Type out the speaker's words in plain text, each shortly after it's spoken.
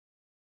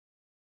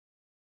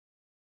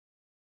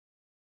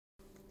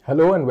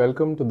Hello and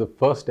welcome to the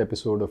first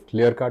episode of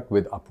Clear Cut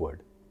with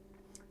Upward.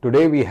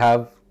 Today we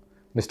have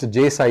Mr.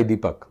 J. Sai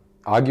Deepak,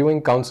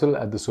 arguing counsel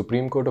at the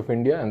Supreme Court of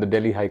India and the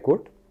Delhi High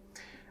Court,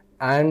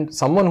 and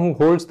someone who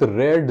holds the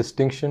rare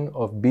distinction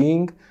of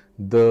being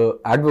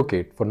the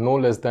advocate for no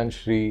less than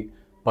Sri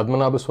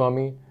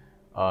Padmanabhaswamy,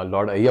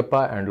 Lord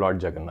Ayyappa and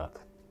Lord Jagannath.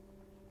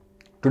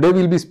 Today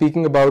we'll be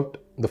speaking about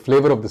the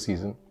flavor of the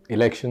season,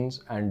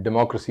 elections and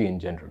democracy in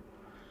general,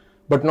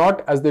 but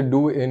not as they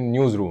do in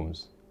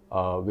newsrooms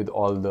with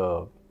all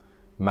the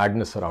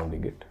madness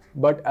surrounding it,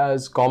 but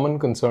as common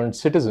concerned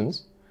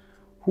citizens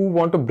who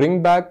want to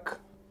bring back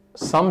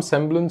some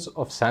semblance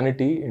of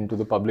sanity into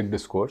the public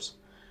discourse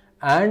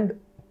and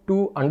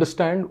to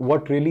understand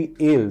what really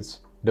ails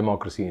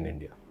democracy in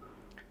India.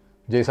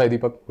 Jai Sai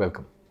Deepak,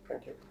 welcome.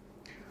 Thank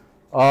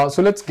you.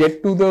 So let's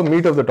get to the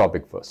meat of the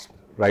topic first,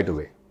 right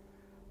away.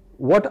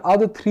 What are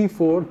the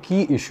 3-4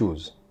 key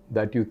issues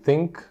that you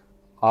think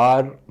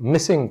are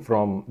missing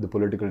from the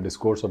political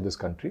discourse of this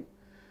country,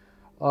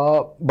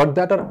 but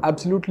that are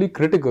absolutely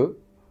critical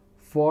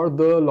for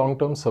the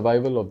long-term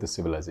survival of this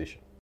civilization?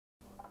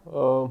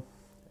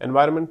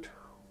 Environment,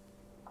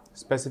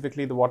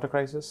 specifically the water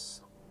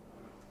crisis,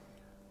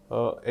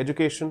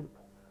 education,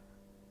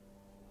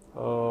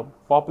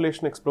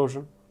 population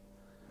explosion,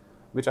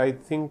 which I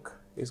think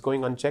is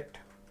going unchecked.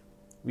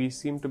 We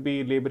seem to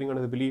be laboring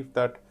under the belief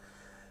that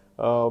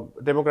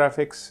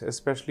demographics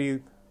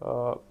especially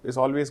is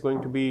always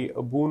going to be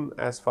a boon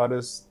as far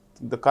as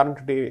the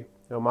current day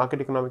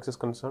market economics is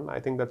concerned. I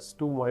think that's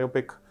too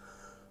myopic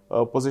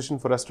position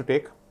for us to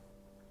take.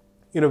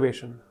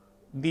 Innovation.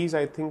 These,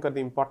 I think, are the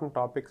important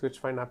topics which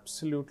find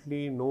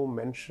absolutely no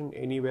mention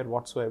anywhere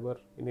whatsoever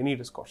in any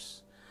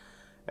discourse.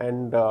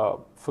 And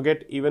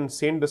forget even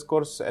sane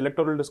discourse,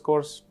 electoral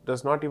discourse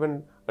does not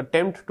even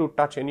attempt to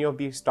touch any of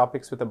these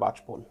topics with a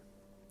barge pole.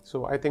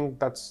 So I think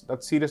that's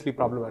seriously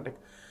problematic.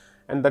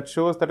 And that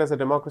shows that as a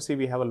democracy,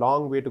 we have a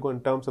long way to go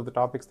in terms of the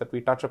topics that we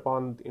touch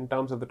upon, in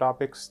terms of the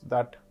topics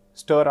that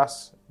stir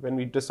us when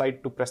we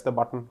decide to press the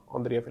button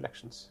on the day of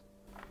elections.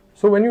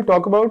 So when you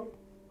talk about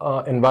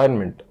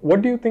environment,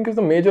 what do you think is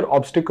the major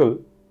obstacle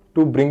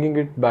to bringing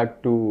it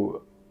back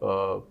to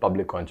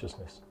public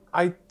consciousness?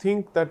 I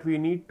think that we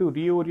need to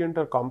reorient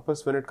our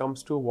compass when it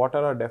comes to what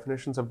are our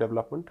definitions of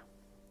development.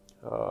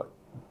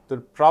 The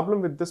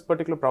problem with this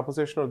particular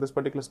proposition or this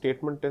particular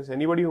statement is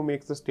anybody who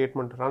makes this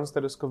statement runs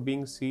the risk of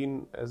being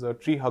seen as a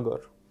tree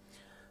hugger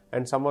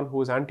and someone who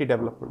is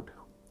anti-development.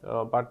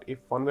 But if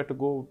one were to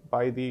go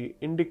by the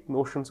Indic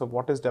notions of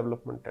what is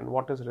development and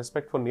what is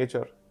respect for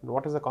nature and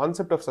what is the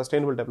concept of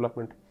sustainable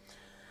development,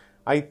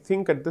 I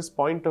think at this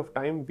point of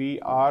time we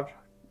are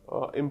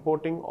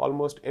importing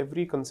almost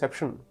every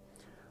conception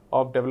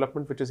of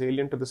development which is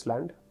alien to this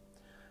land,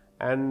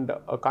 and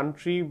a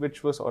country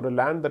which was, or a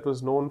land that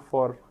was known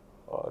for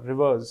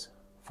rivers,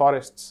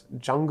 forests,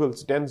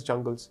 jungles, dense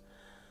jungles,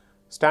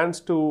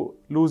 stands to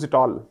lose it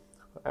all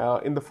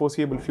in the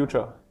foreseeable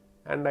future.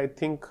 And I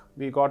think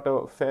we got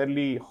a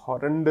fairly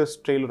horrendous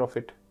trailer of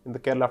it in the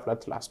Kerala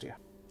floods last year.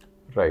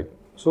 Right.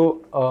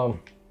 So,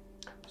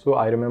 so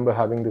I remember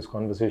having this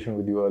conversation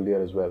with you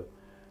earlier as well,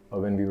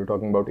 when we were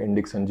talking about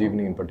Indic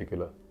Sanjeevani in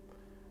particular,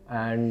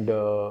 and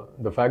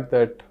the fact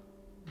that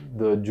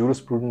the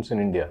jurisprudence in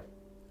India,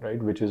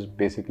 right, which is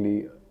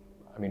basically,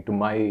 I mean, to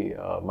my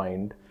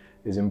mind,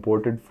 is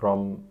imported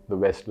from the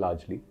West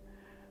largely,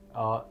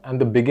 and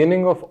the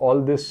beginning of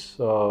all this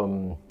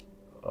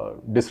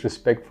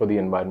disrespect for the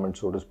environment,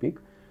 so to speak,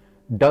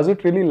 does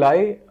it really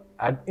lie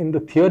in the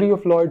theory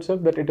of law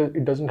itself, that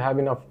it doesn't have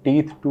enough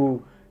teeth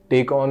to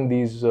take on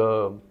these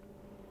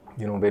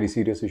very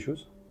serious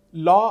issues?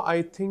 Law,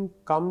 I think,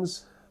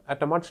 comes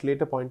at a much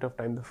later point of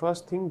time. The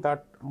first thing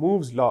that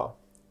moves law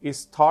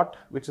is thought,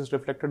 which is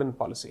reflected in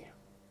policy.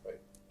 Right.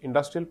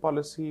 Industrial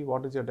policy,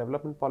 what is your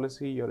development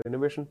policy, your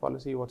innovation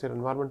policy, what's your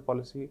environment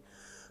policy?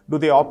 Do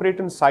they operate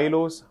in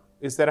silos?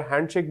 Is there a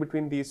handshake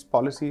between these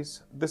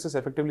policies? This is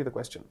effectively the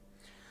question.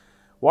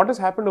 What has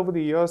happened over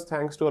the years,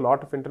 thanks to a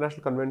lot of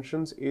international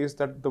conventions, is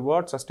that the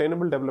word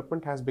sustainable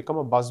development has become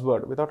a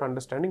buzzword without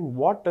understanding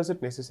what does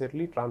it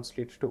necessarily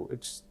translate to.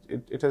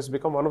 It has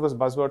become one of those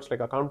buzzwords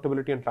like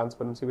accountability and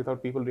transparency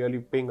without people really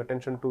paying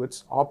attention to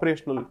its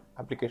operational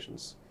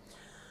applications.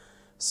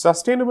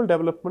 Sustainable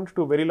development,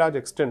 to a very large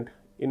extent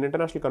in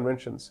international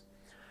conventions,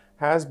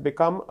 has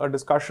become a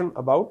discussion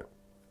about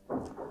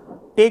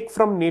take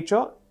from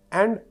nature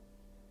and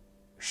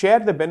share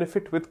the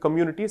benefit with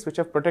communities which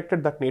have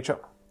protected that nature,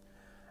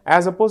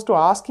 as opposed to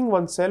asking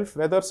oneself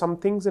whether some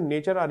things in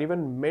nature are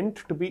even meant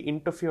to be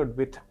interfered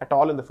with at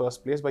all in the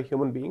first place by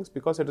human beings,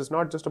 because it is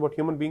not just about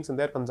human beings and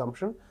their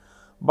consumption,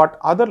 but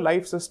other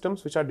life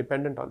systems which are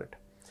dependent on it.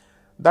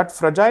 That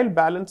fragile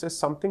balance is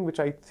something which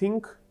I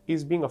think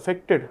is being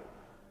affected,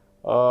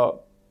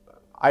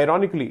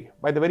 ironically,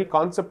 by the very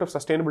concept of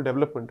sustainable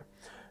development,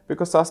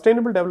 because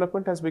sustainable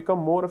development has become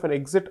more of an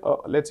exit,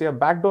 let's say a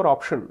backdoor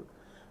option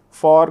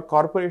for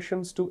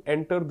corporations to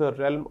enter the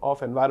realm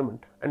of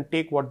environment and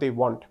take what they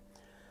want.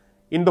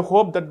 in the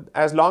hope that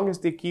as long as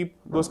they keep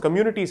those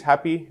communities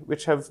happy,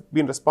 which have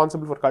been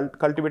responsible for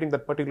cultivating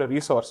that particular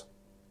resource,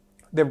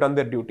 they've done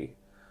their duty.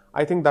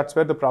 I think that's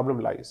where the problem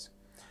lies.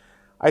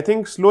 I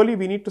think slowly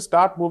we need to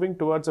start moving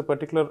towards a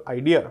particular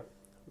idea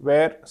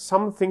where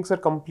some things are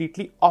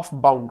completely off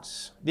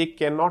bounds. They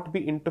cannot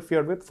be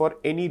interfered with for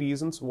any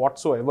reasons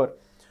whatsoever,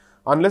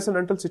 unless and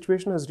until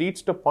situation has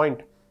reached a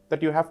point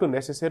that you have to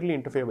necessarily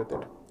interfere with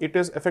it. It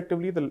is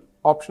effectively the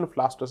option of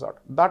last resort.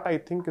 That, I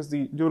think, is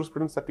the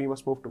jurisprudence that we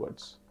must move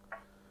towards.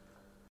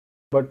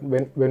 But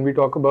when we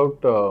talk about,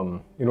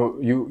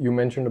 you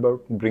mentioned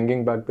about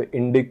bringing back the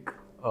Indic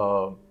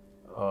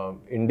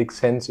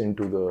sense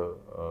into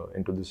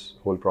this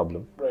whole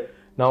problem. Right.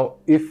 Now,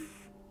 if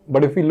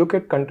we look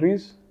at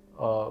countries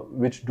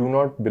which do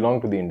not belong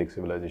to the Indic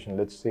civilization,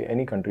 let's say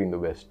any country in the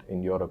West,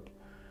 in Europe,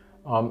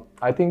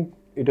 I think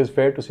it is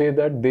fair to say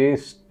that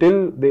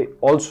they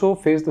also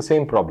face the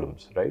same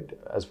problems, right?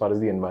 As far as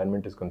the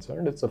environment is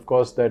concerned, it's of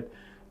course that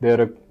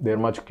they're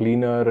much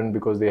cleaner, and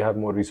because they have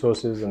more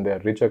resources and they are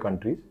richer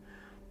countries,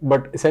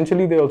 but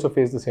essentially they also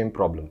face the same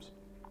problems.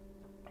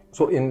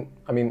 So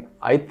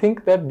I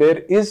think that there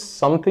is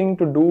something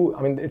to do.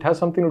 It has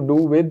something to do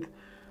with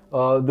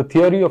the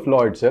theory of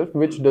law itself,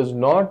 which does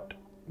not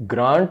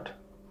grant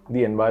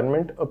the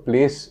environment a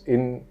place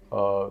in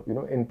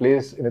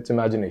its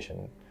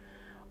imagination.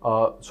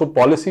 So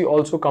policy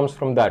also comes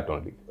from that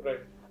only. Right.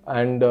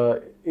 And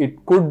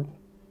it could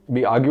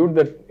be argued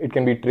that it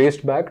can be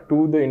traced back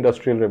to the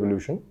Industrial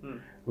Revolution,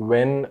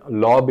 when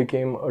law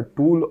became a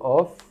tool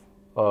of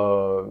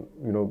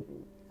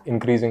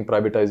increasing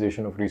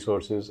privatization of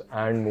resources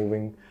and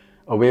moving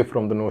away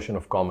from the notion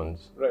of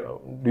commons. Right.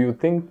 Do you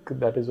think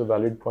that is a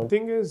valid point? The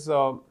thing is,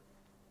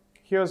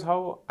 here's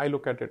how I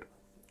look at it.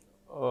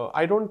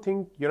 I don't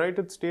think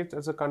United States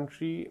as a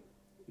country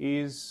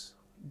is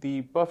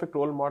the perfect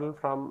role model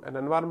from an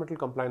environmental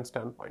compliance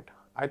standpoint.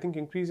 I think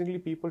increasingly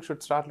people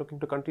should start looking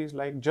to countries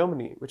like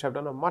Germany, which have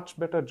done a much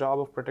better job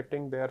of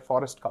protecting their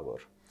forest cover,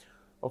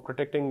 of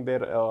protecting their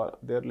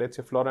let's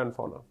say, flora and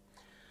fauna.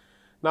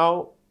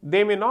 Now,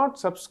 they may not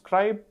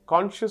subscribe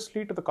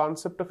consciously to the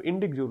concept of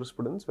Indic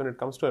jurisprudence when it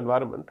comes to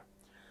environment,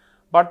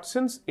 but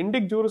since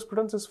Indic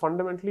jurisprudence is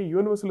fundamentally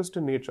universalist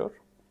in nature,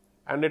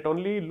 and it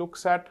only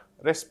looks at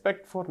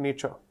respect for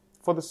nature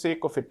for the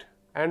sake of it,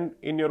 and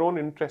in your own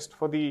interest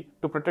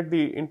to protect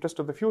the interest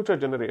of the future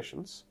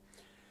generations,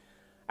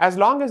 as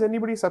long as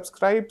anybody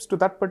subscribes to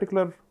that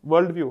particular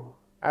worldview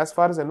as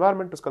far as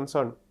environment is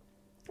concerned,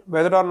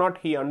 whether or not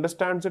he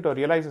understands it or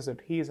realizes it,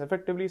 he is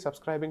effectively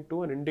subscribing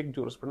to an Indic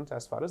jurisprudence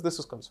as far as this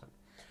is concerned.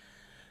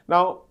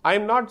 Now, I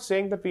am not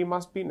saying that we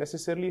must be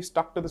necessarily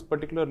stuck to this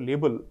particular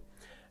label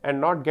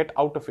and not get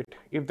out of it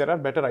if there are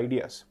better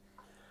ideas.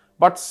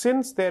 But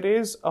since there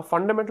is a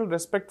fundamental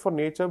respect for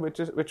nature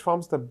which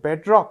forms the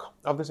bedrock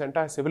of this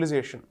entire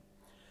civilization,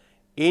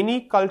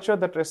 any culture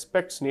that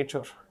respects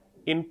nature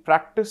in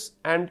practice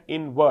and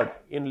in word,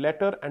 in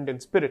letter and in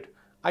spirit,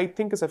 I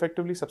think is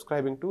effectively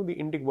subscribing to the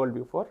Indic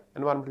worldview for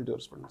environmental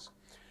jurisprudence.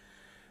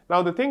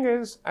 Now, the thing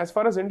is, as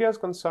far as India is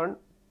concerned,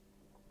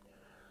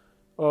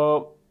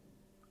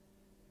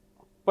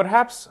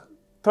 perhaps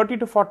 30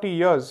 to 40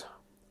 years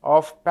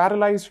of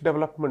paralyzed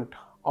development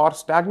or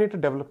stagnated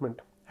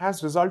development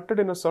has resulted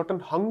in a certain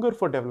hunger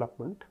for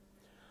development,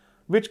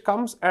 which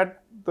comes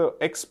at the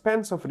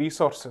expense of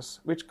resources,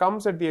 which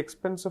comes at the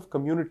expense of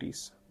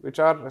communities, which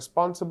are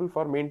responsible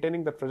for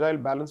maintaining the fragile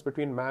balance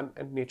between man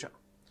and nature.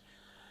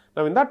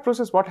 Now, in that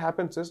process, what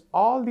happens is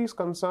all these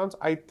concerns,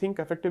 I think,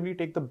 effectively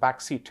take the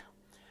back seat.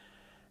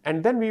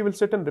 And then we will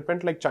sit and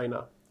repent like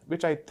China,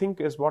 which I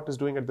think is what is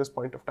doing at this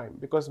point of time,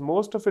 because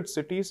most of its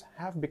cities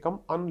have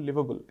become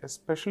unlivable,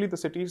 especially the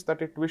cities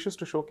that it wishes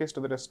to showcase to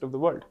the rest of the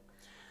world.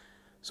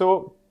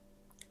 So,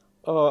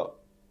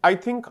 I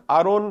think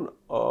our own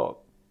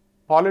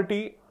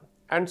polity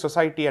and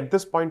society at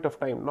this point of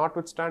time,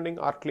 notwithstanding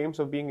our claims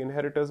of being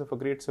inheritors of a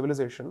great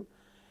civilization,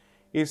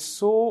 is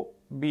so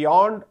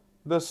beyond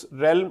this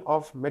realm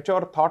of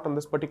mature thought on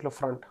this particular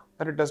front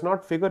that it does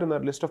not figure in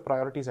our list of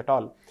priorities at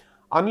all,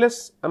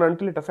 unless and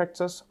until it affects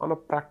us on a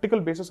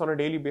practical basis, on a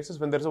daily basis,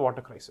 when there is a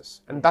water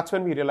crisis. And that's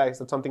when we realize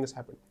that something has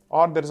happened.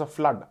 Or there is a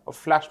flood, a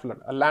flash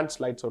flood, a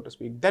landslide, so to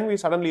speak. Then we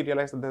suddenly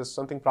realize that there is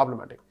something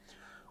problematic.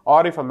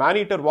 Or if a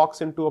man-eater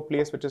walks into a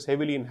place which is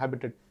heavily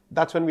inhabited,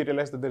 that's when we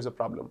realize that there is a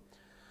problem.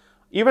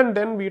 Even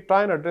then, we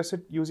try and address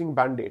it using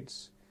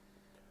band-aids.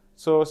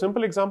 So a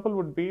simple example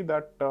would be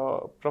that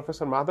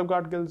Professor Madhav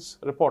Gadgil's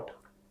report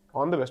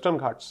on the Western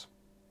Ghats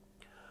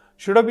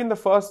should have been the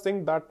first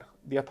thing that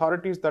the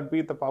authorities that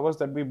be, the powers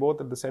that be,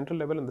 both at the central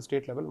level and the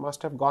state level,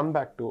 must have gone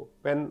back to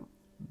when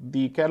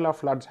the Kerala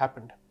floods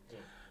happened.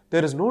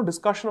 There is no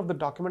discussion of the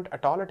document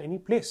at all at any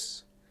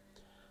place.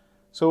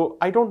 So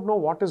I don't know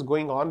what is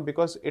going on,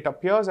 because it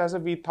appears as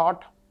if we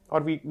thought,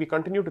 or we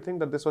continue to think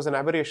that this was an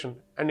aberration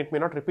and it may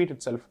not repeat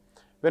itself,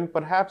 when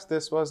perhaps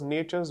this was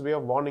nature's way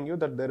of warning you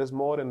that there is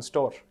more in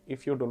store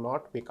if you do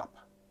not wake up.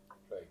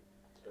 Right.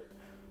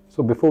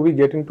 So before we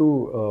get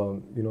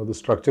into the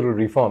structural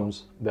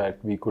reforms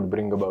that we could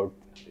bring about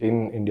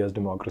in India's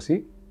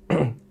democracy,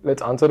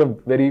 let's answer a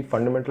very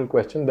fundamental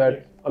question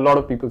that a lot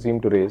of people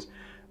seem to raise,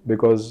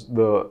 because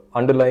the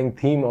underlying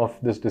theme of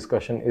this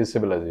discussion is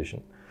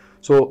civilization.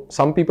 So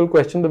some people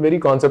question the very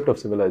concept of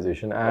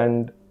civilization,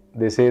 and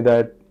they say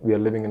that we are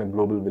living in a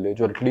global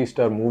village, or at least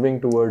are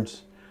moving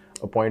towards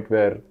a point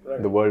where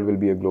the world will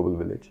be a global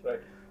village.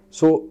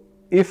 So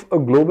if a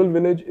global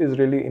village is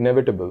really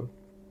inevitable,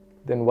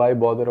 then why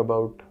bother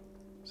about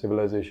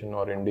civilization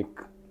or Indic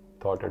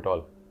thought at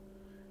all?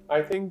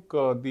 I think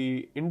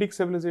the Indic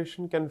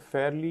civilization can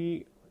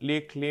fairly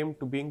lay claim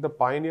to being the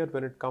pioneer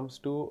when it comes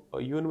to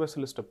a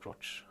universalist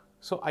approach.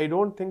 So I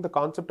don't think the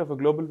concept of a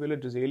global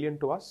village is alien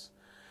to us,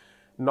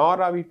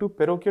 nor are we too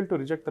parochial to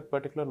reject that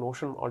particular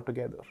notion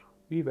altogether.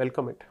 We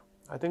welcome it.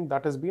 I think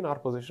that has been our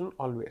position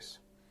always.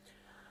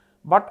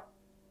 But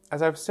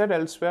as I've said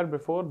elsewhere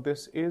before,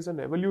 this is an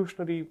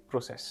evolutionary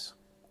process.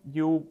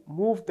 You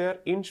move there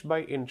inch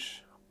by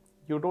inch.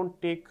 You don't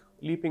take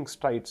leaping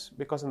strides,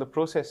 because in the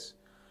process,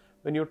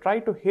 when you try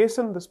to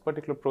hasten this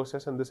particular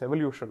process and this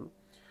evolution,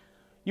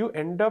 you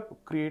end up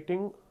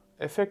creating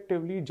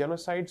effectively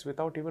genocides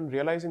without even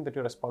realizing that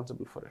you're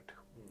responsible for it.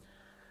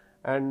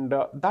 And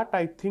that,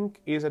 I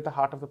think, is at the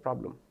heart of the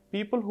problem.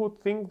 People who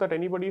think that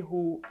anybody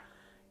who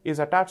is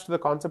attached to the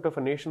concept of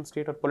a nation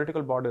state or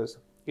political borders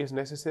is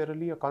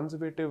necessarily a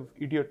conservative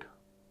idiot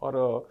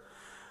or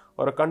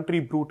a country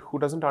brute who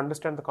doesn't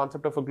understand the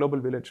concept of a global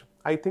village,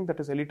 I think that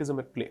is elitism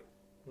at play.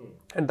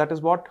 And that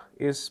is what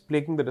is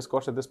plaguing the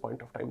discourse at this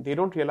point of time. They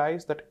don't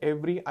realize that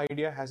every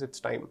idea has its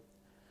time.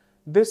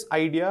 This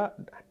idea,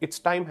 its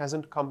time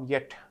hasn't come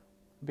yet,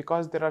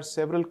 because there are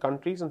several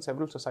countries and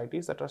several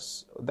societies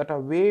that are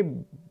way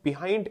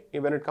behind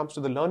when it comes to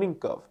the learning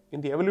curve,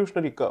 in the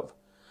evolutionary curve.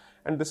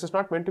 And this is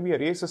not meant to be a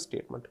racist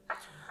statement.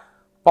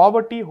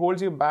 Poverty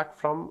holds you back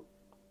from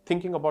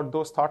thinking about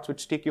those thoughts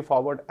which take you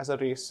forward as a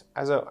race,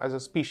 as a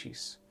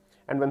species.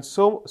 And when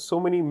so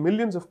many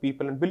millions of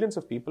people and billions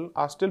of people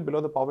are still below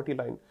the poverty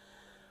line,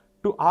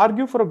 to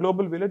argue for a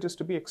global village is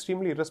to be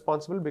extremely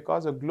irresponsible,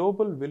 because a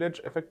global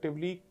village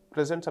effectively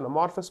presents an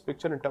amorphous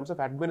picture in terms of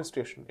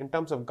administration, in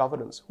terms of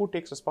governance, who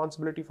takes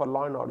responsibility for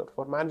law and order,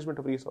 for management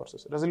of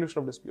resources, resolution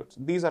of disputes.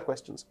 These are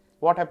questions.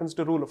 What happens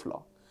to rule of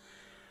law?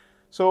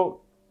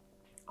 So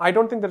I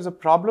don't think there is a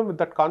problem with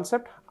that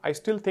concept. I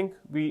still think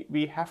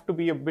we have to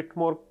be a bit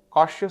more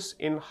cautious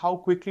in how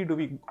quickly do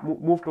we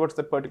move towards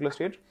that particular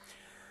stage.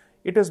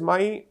 It is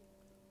my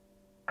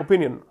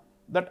opinion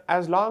that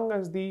as long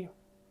as the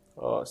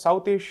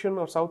South Asian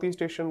or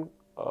Southeast Asian,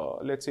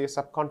 let's say,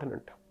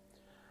 subcontinent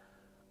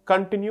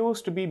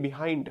continues to be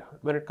behind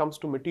when it comes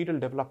to material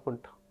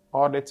development,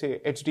 or let's say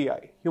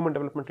HDI, Human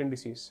Development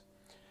Indices,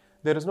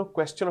 there is no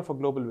question of a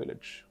global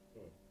village.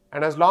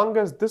 And as long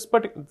as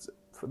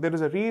there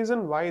is a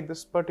reason why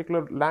this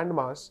particular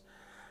landmass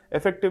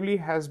effectively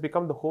has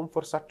become the home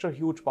for such a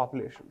huge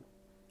population,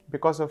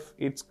 because of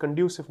its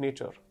conducive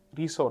nature,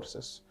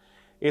 resources,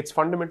 its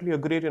fundamentally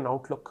agrarian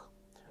outlook,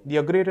 the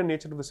agrarian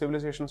nature of the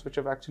civilizations which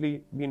have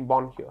actually been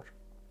born here.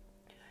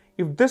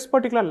 If this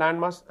particular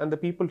landmass and the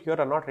people here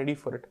are not ready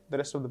for it, the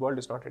rest of the world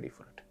is not ready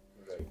for it.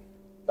 Right.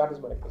 That is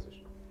my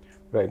position.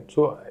 Right.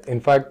 So, in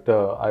fact,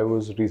 I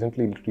was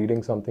recently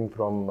reading something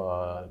from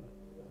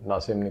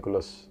Nassim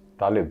Nicholas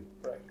Taleb,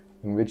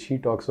 in which he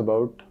talks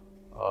about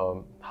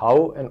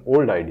how an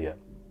old idea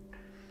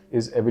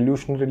is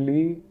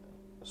evolutionarily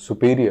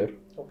superior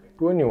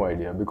to a new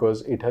idea,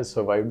 because it has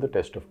survived the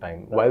test of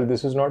time. While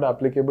this is not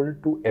applicable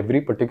to every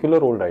particular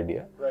old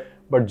idea,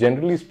 but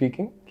generally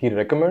speaking, he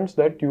recommends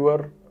that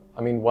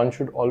one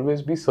should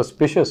always be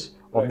suspicious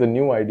of the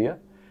new idea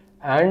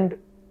and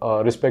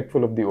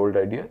respectful of the old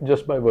idea,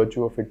 just by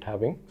virtue of it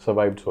having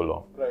survived so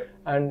long.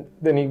 And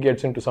then he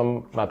gets into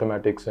some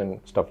mathematics and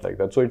stuff like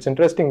that. So it's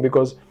interesting,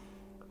 because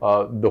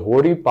the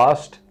hoary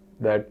past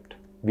that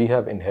we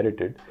have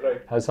inherited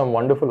has some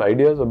wonderful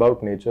ideas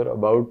about nature,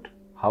 about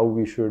how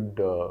we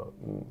should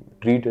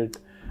treat it,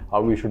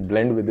 how we should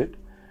blend with it.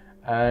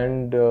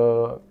 And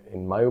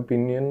in my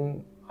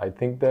opinion, I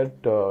think that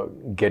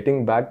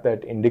getting back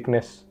that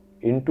Indicness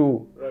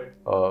into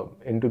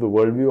the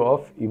worldview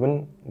of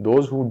even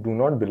those who do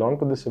not belong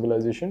to this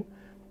civilization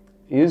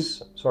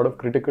is sort of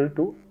critical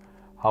to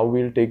how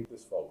we'll take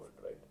this forward.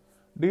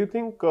 Do you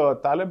think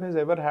Taleb has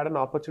ever had an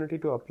opportunity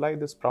to apply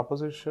this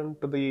proposition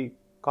to the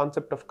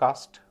concept of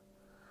caste?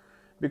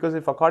 Because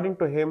if, according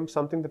to him,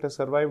 something that has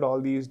survived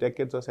all these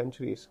decades or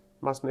centuries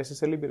must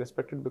necessarily be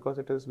respected because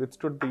it has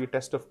withstood the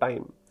test of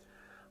time,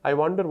 I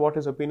wonder what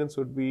his opinions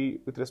would be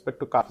with respect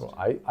to caste.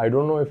 I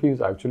don't know if he's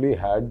actually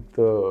had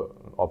the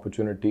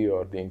opportunity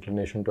or the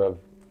inclination to have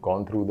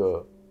gone through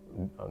the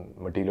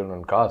material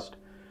on caste,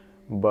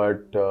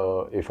 but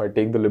if I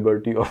take the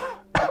liberty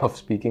of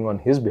speaking on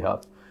his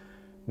behalf,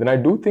 then I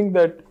do think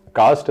that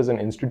caste as an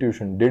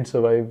institution did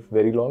survive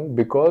very long,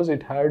 because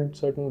it had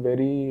certain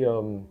very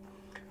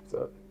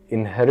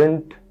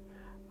inherent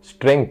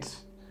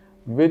strengths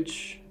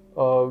which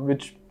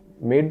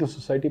made the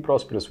society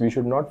prosperous. We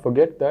should not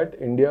forget that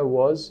India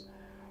was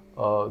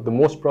the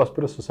most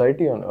prosperous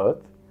society on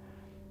earth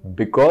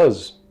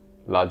because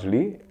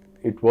largely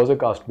it was a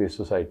caste-based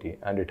society,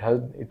 and it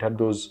had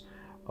those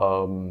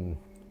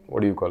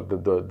what do you call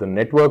it? The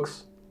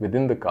networks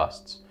within the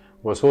castes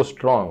were so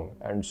strong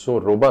and so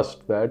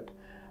robust that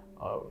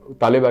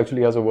Taleb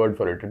actually has a word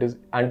for it. It is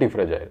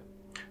anti-fragile.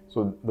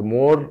 So the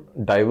more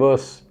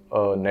diverse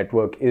a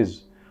network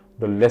is,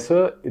 the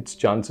lesser its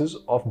chances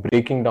of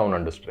breaking down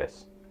under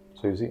stress.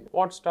 So you see,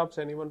 what stops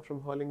anyone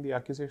from hurling the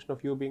accusation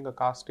of you being a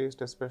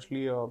casteist,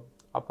 especially a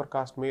upper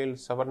caste male,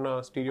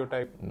 Savarna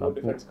stereotype, no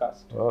defense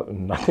caste?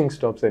 Nothing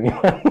stops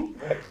anyone.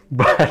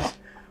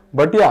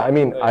 But yeah, I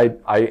mean,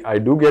 I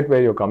do get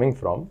where you're coming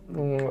from.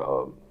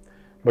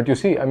 But you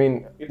see, I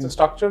mean, it's a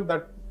structure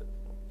that,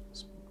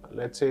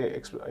 let's say,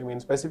 I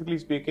mean, specifically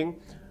speaking,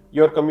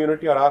 your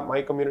community or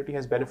my community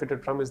has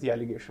benefited from is the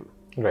allegation.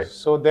 Right.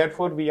 So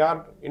therefore, we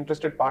are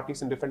interested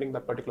parties in defending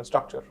that particular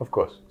structure. Of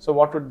course. So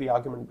what would the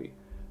argument be?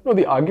 No,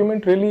 the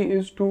argument really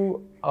is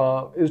to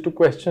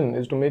question,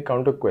 is to make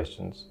counter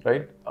questions,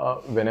 right?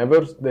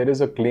 Whenever there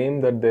is a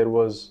claim that there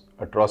was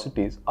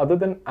atrocities, other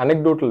than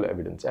anecdotal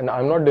evidence, and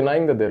I'm not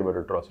denying that there were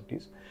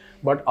atrocities,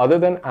 but other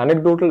than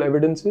anecdotal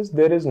evidences,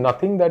 there is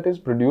nothing that is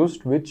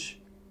produced which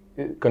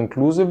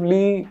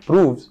conclusively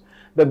proves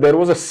that there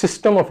was a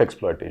system of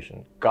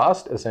exploitation.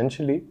 Caste,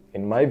 essentially,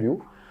 in my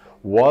view,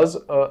 was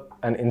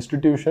an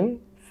institution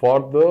for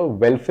the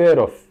welfare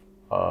of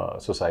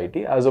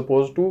society, as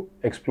opposed to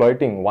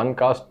exploiting one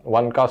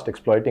caste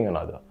exploiting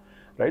another,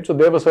 right? So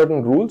there were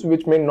certain rules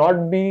which may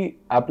not be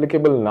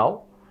applicable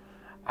now,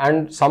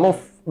 and some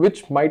of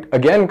which might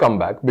again come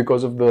back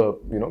because of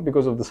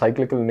the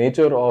cyclical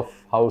nature of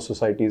how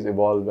societies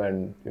evolve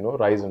and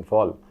rise and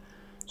fall.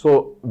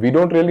 So we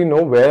don't really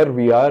know where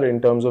we are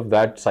in terms of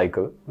that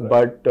cycle,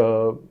 right.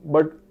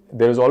 But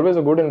there is always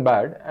a good and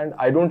bad, and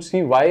I don't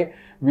see why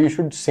we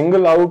should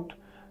single out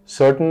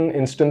certain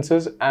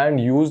instances and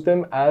use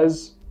them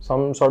as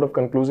some sort of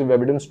conclusive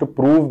evidence to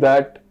prove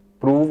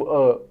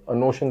a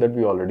notion that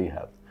we already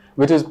have,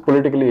 which is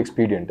politically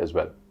expedient as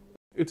well.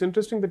 It's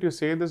interesting that you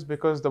say this,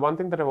 because the one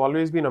thing that I've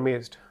always been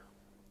amazed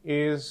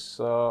is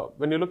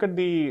when you look at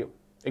the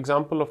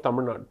example of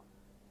Tamil Nadu,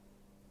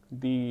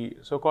 the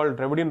so-called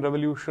Dravidian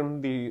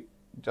Revolution, the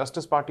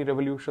Justice Party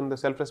Revolution, the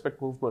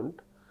self-respect movement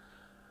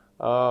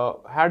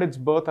had its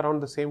birth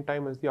around the same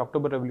time as the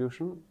October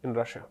Revolution in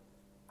Russia.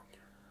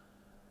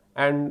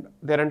 And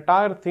their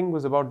entire thing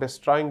was about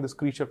destroying this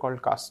creature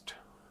called caste.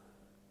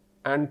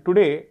 And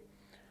today,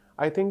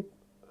 I think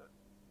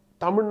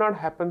Tamil Nadu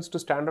happens to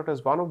stand out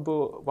as one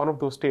of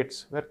those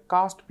states where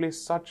caste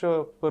plays such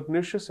a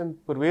pernicious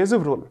and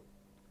pervasive role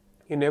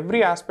in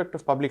every aspect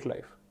of public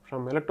life,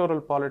 from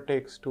electoral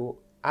politics to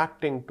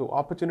acting to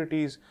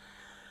opportunities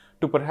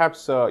to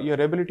perhaps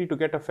your ability to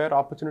get a fair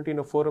opportunity in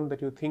a forum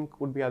that you think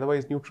would be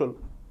otherwise neutral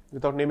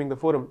without naming the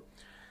forum.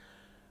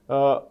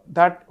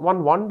 That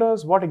one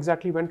wonders what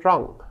exactly went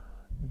wrong.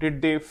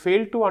 Did they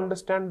fail to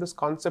understand this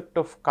concept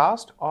of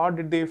caste, or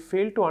did they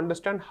fail to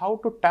understand how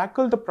to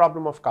tackle the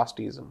problem of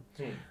casteism?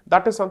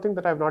 That is something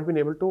that I have not been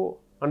able to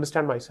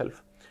understand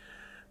myself.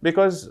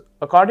 Because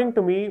according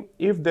to me,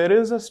 if there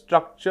is a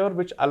structure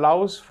which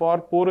allows for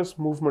porous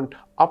movement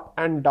up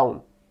and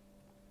down,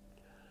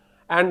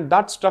 and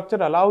that structure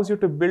allows you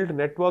to build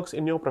networks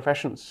in your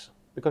professions,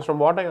 because from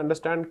what I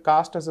understand,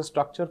 caste as a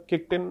structure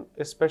kicked in,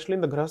 especially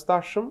in the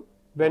Grihasthashram,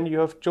 when you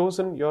have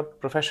chosen your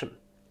profession.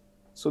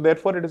 So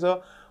therefore, it is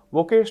a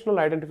vocational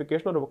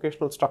identification or a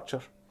vocational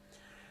structure.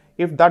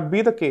 If that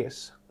be the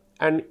case,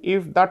 and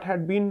if that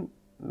had been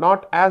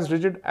not as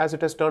rigid as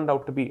it has turned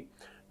out to be,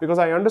 because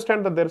I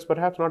understand that there is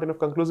perhaps not enough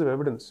conclusive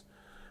evidence,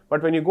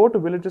 but when you go to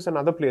villages and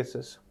other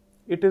places,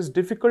 it is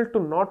difficult to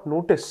not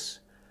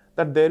notice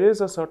that there is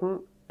a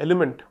certain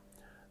element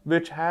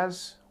which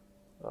has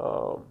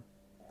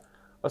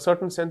a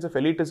certain sense of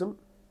elitism,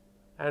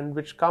 and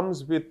which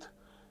comes with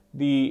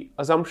the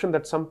assumption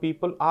that some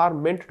people are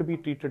meant to be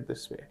treated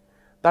this way.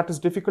 That is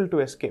difficult to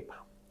escape.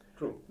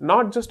 True.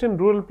 Not just in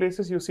rural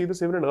places, you see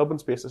this even in urban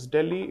spaces.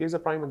 Delhi is a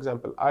prime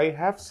example. I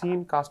have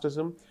seen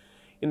casteism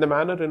in the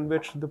manner in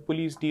which the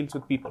police deals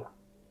with people.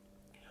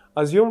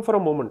 Assume for a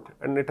moment,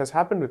 and it has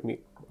happened with me,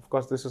 of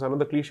course this is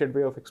another cliched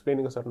way of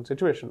explaining a certain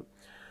situation,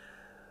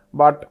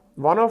 but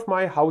one of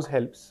my house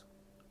helps,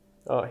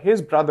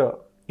 his brother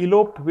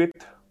eloped with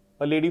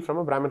a lady from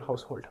a Brahmin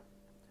household.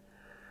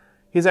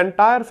 His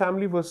entire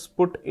family was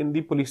put in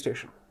the police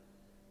station,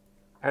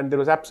 and there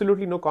was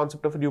absolutely no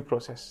concept of a due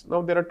process.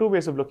 Now, there are two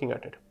ways of looking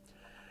at it.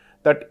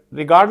 That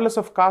regardless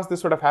of caste,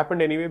 this would have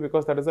happened anyway,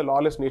 because that is the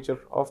lawless nature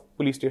of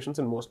police stations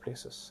in most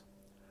places.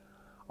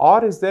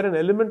 Or is there an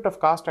element of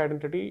caste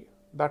identity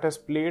that has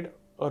played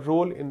a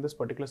role in this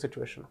particular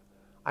situation?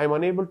 I am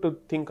unable to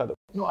think otherwise.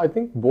 No, I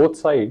think both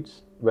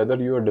sides, whether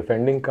you are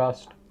defending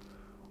caste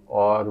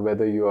or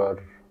whether you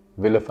are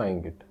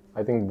vilifying it,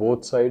 I think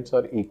both sides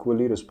are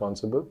equally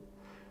responsible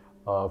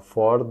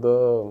for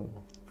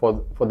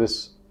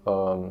this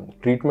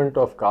treatment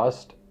of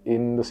caste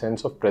in the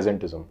sense of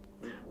presentism,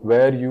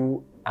 where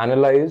you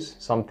analyze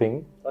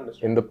something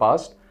in the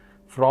past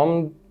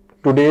from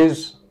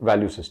today's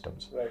value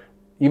systems. Right.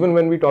 Even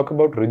when we talk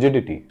about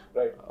rigidity,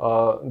 right.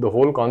 the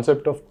whole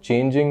concept of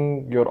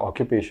changing your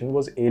occupation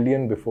was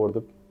alien before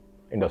the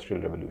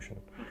Industrial Revolution,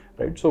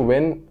 right? So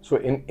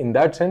in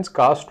that sense,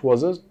 caste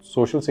was a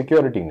social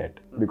security net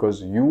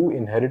because you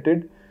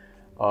inherited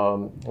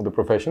the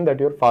profession that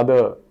your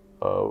father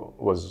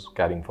was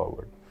carrying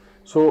forward.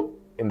 So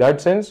in that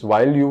sense,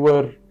 while you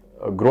were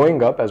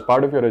growing up as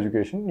part of your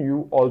education,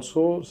 you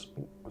also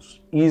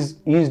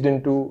eased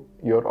into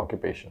your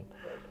occupation.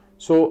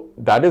 So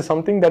that is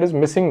something that is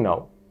missing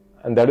now,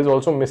 and that is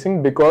also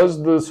missing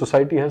because the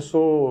society has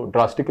so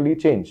drastically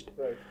changed.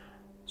 Right.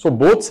 So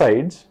both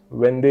sides,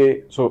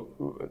 the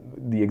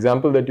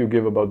example that you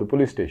give about the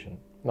police station,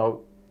 now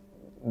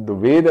the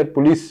way that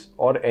police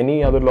or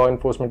any other law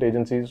enforcement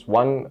agencies,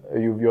 one,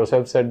 you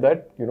yourself said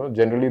that,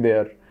 generally they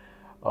are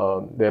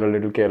a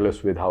little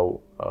careless with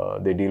how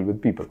they deal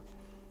with people.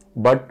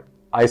 But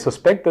I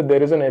suspect that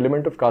there is an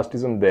element of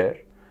casteism there,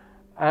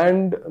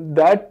 and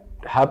that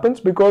happens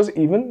because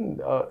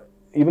even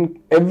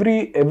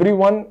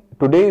everyone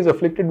today is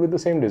afflicted with the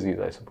same disease,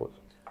 I suppose.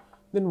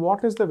 Then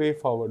what is the way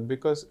forward?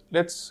 Because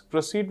let's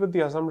proceed with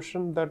the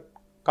assumption that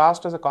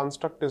caste as a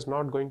construct is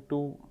not going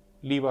to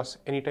leave us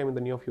anytime in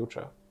the near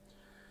future.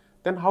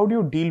 Then how do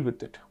you deal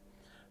with it?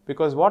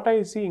 Because what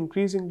I see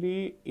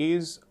increasingly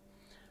is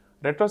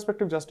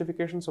retrospective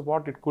justifications of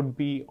what it could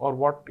be or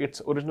what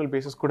its original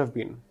basis could have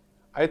been.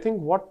 I think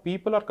what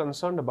people are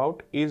concerned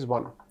about is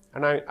one,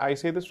 and I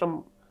say this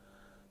from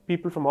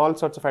people from all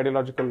sorts of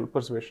ideological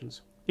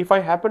persuasions. If I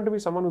happen to be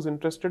someone who's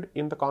interested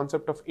in the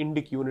concept of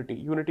Indic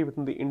unity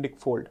within the Indic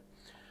fold,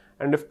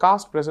 and if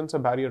caste presents a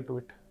barrier to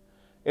it,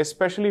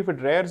 especially if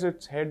it rears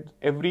its head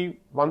every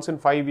once in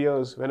 5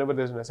 years whenever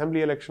there's an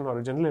assembly election or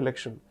a general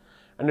election,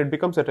 and it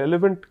becomes a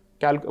relevant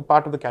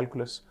part of the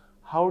calculus,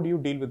 how do you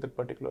deal with that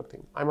particular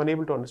thing? I'm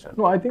unable to understand.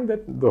 No, I think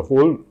that the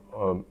whole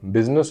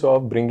business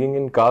of bringing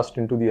in caste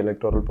into the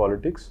electoral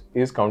politics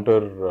is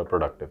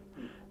counterproductive.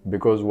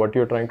 Because what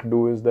you're trying to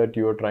do is that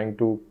you're trying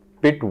to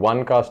pit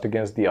one caste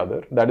against the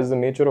other. That is the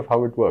nature of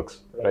how it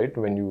works, right?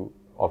 When you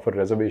offer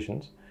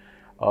reservations,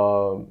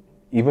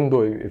 even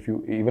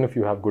if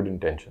you have good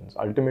intentions,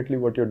 ultimately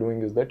what you're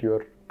doing is that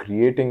you're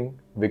creating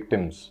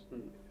victims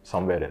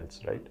somewhere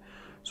else, right?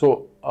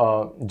 So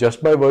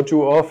just by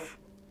virtue of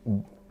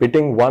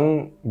pitting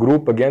one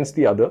group against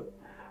the other,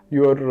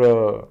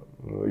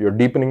 you're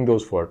deepening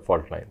those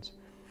fault lines.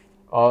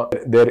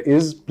 There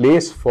is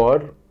place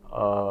for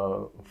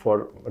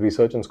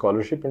research and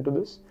scholarship into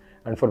this,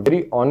 and for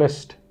very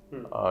honest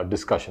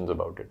discussions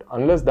about it.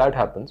 Unless that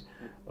happens,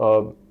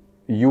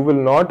 you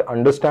will not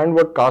understand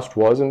what caste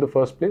was in the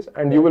first place,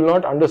 and you will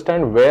not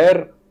understand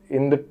where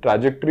in the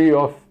trajectory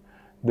of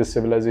this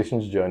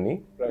civilization's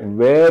journey,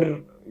 where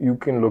you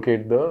can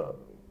locate the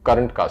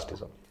current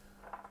casteism.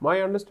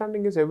 My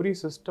understanding is every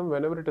system,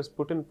 whenever it is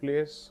put in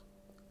place,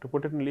 to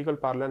put it in legal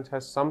parlance,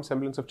 has some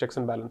semblance of checks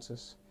and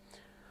balances.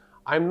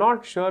 I'm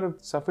not sure if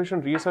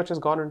sufficient research has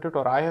gone into it,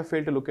 or I have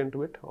failed to look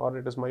into it, or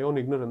it is my own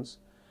ignorance,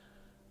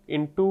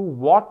 into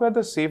what were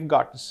the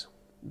safeguards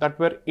that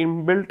were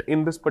inbuilt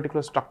in this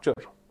particular structure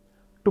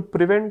to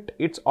prevent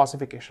its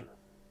ossification.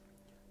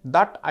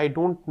 That I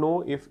don't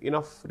know if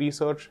enough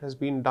research has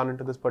been done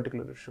into this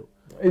particular issue.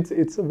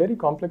 It's a very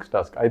complex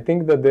task. I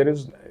think that there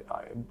is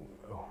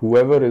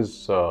whoever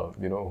has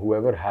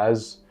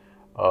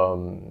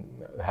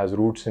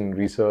roots in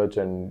research,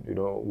 and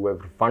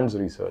whoever funds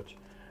research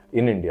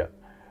in India.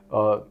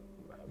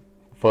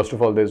 First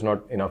of all, there's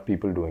not enough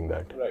people doing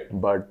that. Right.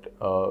 But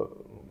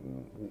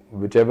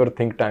whichever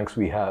think tanks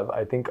we have,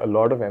 I think a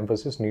lot of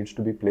emphasis needs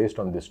to be placed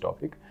on this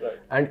topic. Right.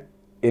 And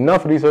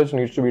enough research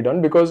needs to be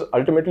done, because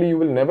ultimately you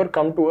will never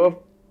come to a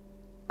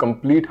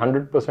complete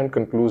 100%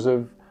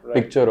 conclusive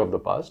picture of the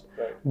past.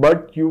 Right.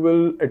 But you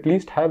will at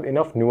least have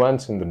enough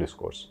nuance in the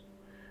discourse,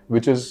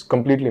 which is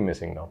completely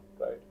missing now.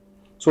 Right.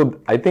 So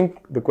I think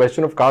the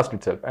question of caste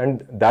itself,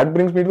 and that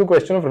brings me to the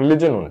question of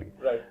religion only.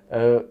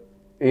 Right.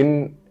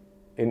 In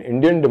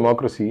Indian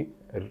democracy,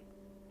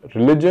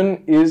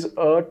 religion is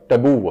a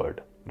taboo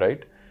word,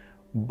 right?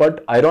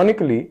 But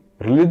ironically,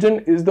 religion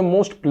is the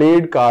most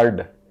played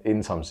card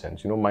in some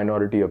sense.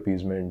 Minority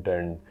appeasement,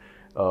 and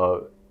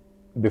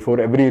before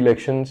every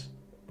elections,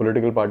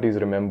 political parties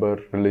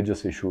remember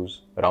religious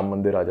issues. Ram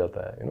Mandir aa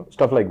jata hai,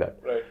 stuff like that.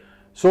 Right.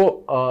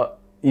 So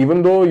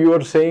even though you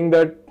are saying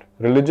that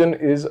religion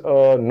is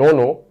a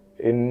no-no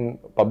in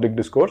public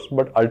discourse,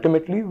 but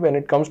ultimately when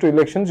it comes to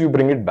elections, you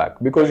bring it back,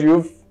 because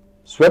you've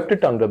swept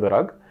it under the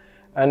rug,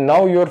 and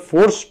now you're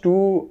forced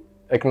to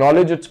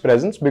acknowledge its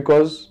presence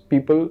because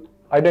people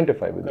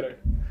identify with it.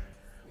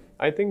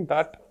 I think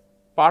that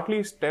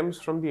partly stems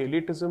from the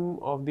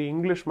elitism of the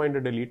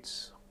English-minded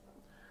elites,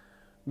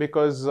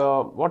 because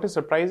what is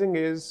surprising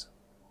is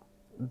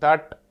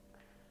that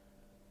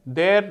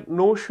their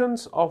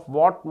notions of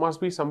what must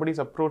be somebody's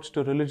approach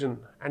to religion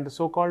and the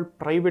so-called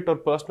private or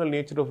personal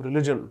nature of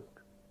religion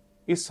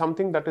is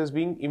something that is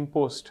being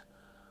imposed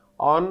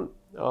on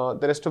the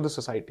rest of the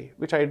society,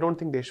 which I don't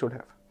think they should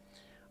have.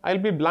 I'll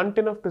be blunt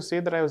enough to say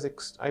that I was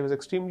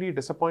extremely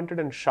disappointed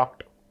and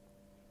shocked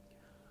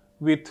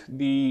with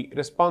the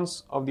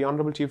response of the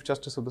Honorable Chief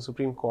Justice of the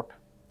Supreme Court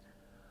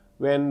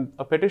when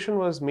a petition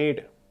was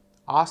made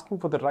asking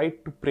for the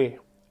right to pray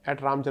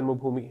at Ram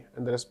Janmabhoomi,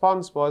 and the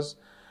response was,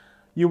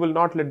 "You will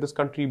not let this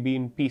country be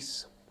in peace.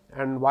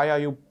 And why are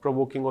you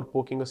provoking or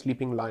poking a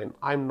sleeping lion?"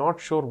 I'm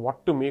not sure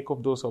what to make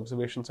of those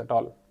observations at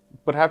all.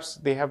 Perhaps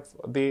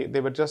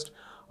they were just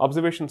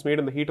observations made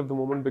in the heat of the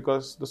moment,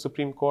 because the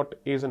Supreme Court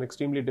is an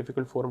extremely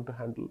difficult forum to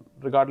handle,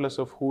 regardless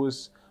of who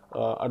is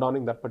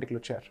adorning that particular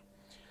chair.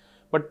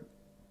 But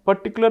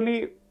particularly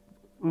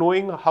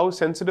knowing how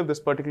sensitive this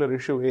particular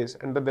issue is,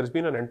 and that there's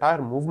been an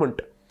entire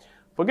movement.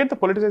 Forget the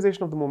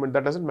politicization of the movement,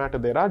 that doesn't matter.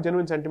 There are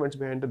genuine sentiments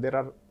behind it. There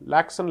are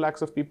lakhs and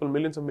lakhs of people,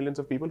 millions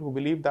of people who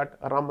believe that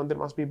a Ram Mandir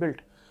must be built.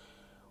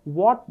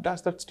 What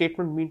does that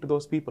statement mean to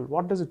those people?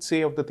 What does it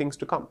say of the things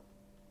to come?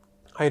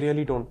 I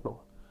really don't know.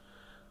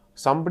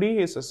 Somebody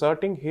is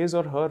asserting his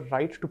or her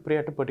right to pray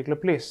at a particular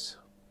place.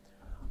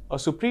 A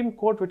Supreme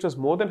Court which was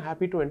more than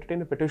happy to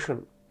entertain a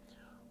petition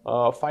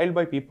filed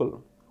by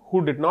people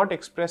who did not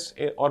express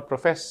or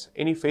profess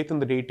any faith in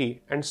the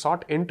deity and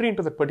sought entry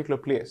into that particular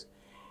place,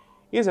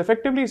 is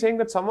effectively saying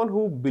that someone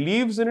who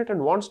believes in it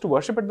and wants to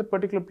worship at that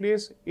particular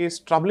place is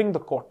troubling the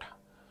court.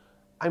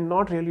 I'm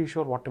not really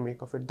sure what to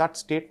make of it. That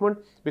statement,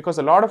 because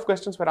a lot of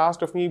questions were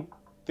asked of me,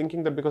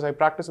 thinking that because I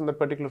practice in that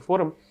particular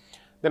forum,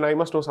 then I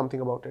must know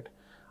something about it.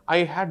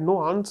 I had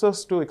no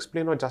answers to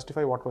explain or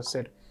justify what was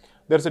said.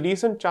 There's a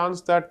decent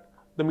chance that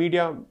the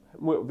media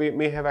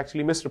may have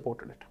actually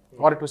misreported it,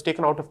 or it was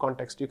taken out of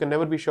context. You can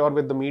never be sure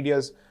with the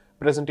media's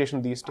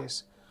presentation these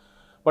days.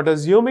 But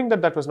assuming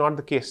that that was not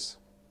the case,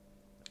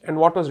 and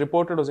what was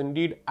reported was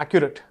indeed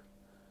accurate,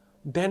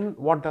 then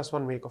what does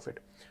one make of it?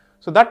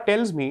 So that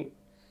tells me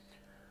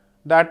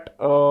that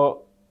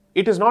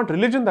it is not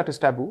religion that is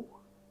taboo.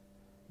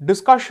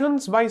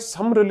 Discussions by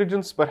some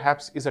religions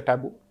perhaps is a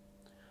taboo,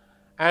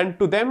 and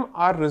to them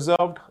are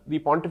reserved the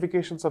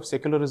pontifications of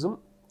secularism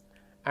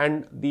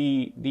and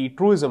the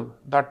truism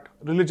that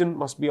religion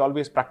must be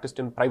always practiced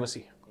in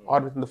privacy or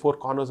within the four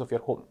corners of your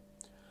home.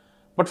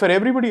 But for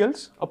everybody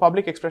else, a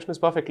public expression is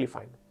perfectly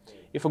fine.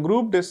 If a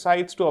group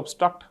decides to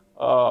obstruct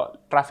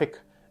traffic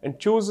and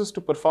chooses to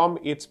perform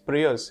its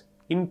prayers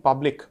in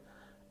public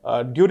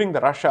during the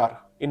rush hour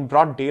in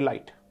broad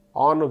daylight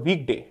on a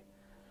weekday,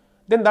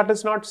 then that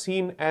is not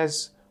seen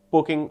as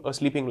poking a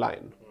sleeping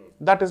lion.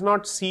 That is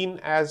not seen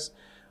as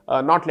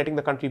not letting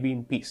the country be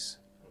in peace.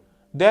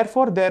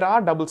 Therefore, there are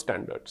double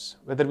standards.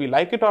 Whether we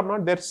like it or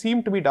not, there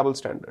seem to be double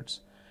standards.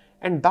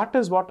 And that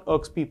is what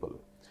irks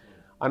people.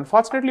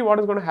 Unfortunately, what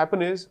is going to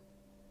happen is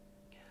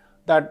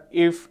that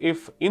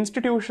if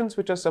institutions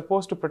which are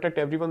supposed to protect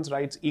everyone's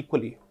rights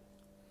equally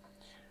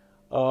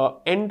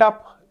end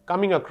up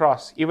coming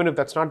across, even if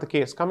that's not the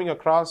case, coming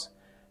across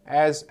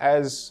as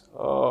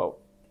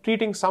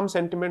treating some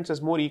sentiments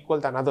as more equal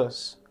than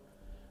others,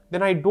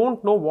 then I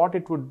don't know what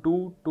it would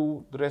do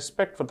to the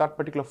respect for that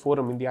particular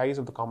forum in the eyes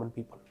of the common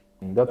people.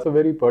 That's a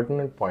very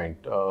pertinent point.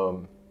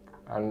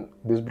 And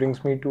this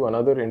brings me to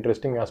another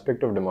interesting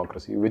aspect of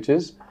democracy, which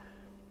is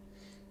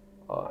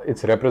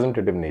its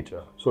representative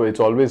nature. So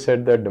it's always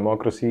said that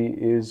democracy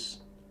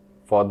is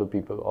for the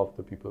people, of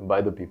the people,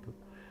 by the people.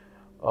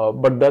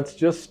 But that's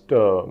just,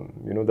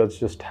 that's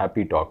just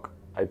happy talk.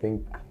 I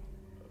think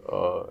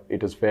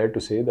it is fair to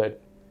say that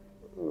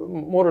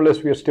more or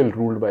less we are still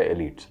ruled by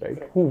elites,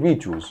 right? Who we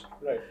choose.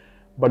 Right.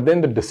 But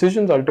then the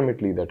decisions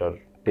ultimately that are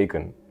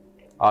taken,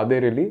 are they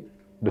really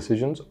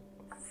decisions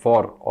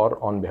for or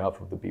on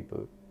behalf of the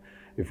people?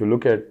 If you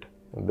look at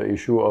the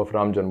issue of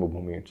Ram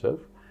Janmabhoomi itself,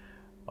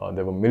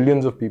 there were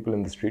millions of people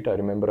in the street. I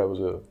remember I was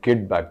a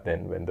kid back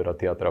then when the Rath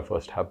Yatra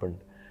first happened,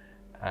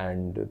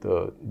 and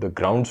the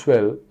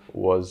groundswell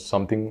was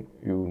something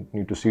you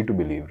need to see to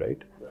believe,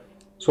 right?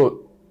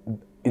 So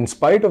in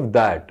spite of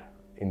that,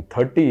 in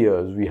 30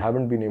 years, we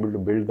haven't been able to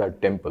build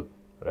that temple,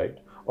 right?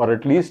 Or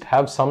at least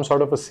have some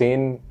sort of a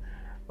sane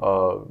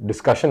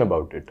discussion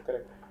about it.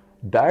 Correct.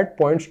 That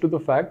points to the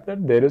fact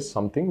that there is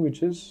something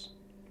which is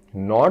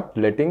not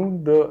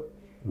letting the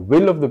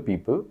will of the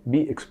people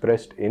be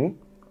expressed in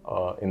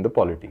the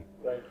polity.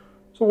 Right.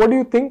 So what do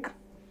you think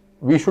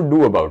we should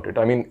do about it?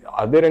 I mean,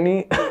 are there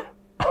any,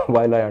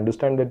 while I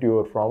understand that you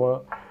are from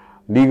a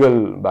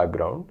legal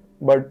background,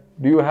 but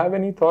do you have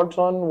any thoughts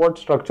on what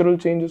structural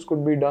changes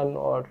could be done?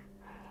 Or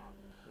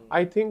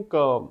I think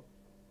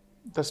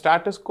the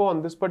status quo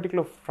on this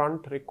particular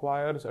front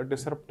requires a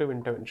disruptive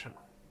intervention.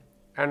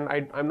 And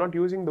I'm not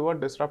using the word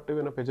disruptive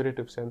in a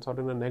pejorative sense or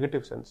in a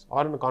negative sense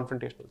or in a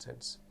confrontational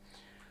sense.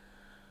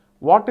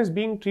 What is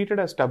being treated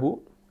as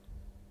taboo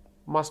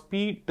must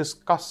be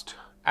discussed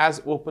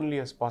as openly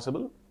as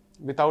possible,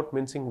 without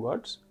mincing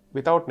words,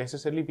 without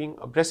necessarily being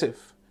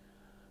abrasive,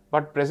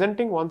 but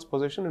presenting one's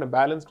position in a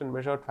balanced and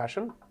measured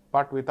fashion,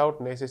 but without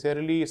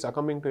necessarily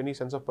succumbing to any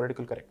sense of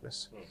political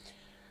correctness.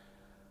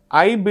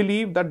 I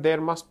believe that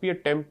there must be a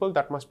temple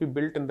that must be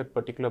built in that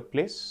particular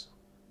place,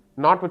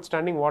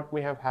 notwithstanding what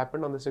may have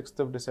happened on the 6th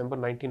of December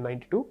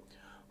 1992,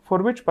 for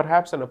which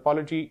perhaps an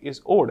apology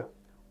is owed,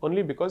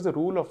 only because the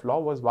rule of law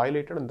was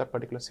violated in that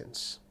particular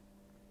sense.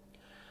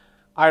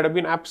 I would have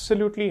been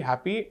absolutely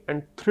happy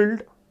and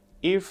thrilled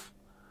if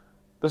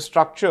the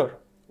structure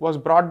was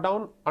brought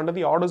down under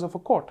the orders of a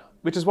court,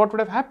 which is what would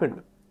have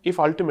happened if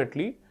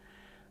ultimately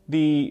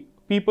the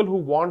people who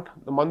want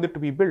the mandir to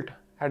be built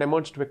had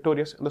emerged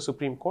victorious in the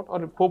Supreme Court,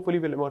 or hopefully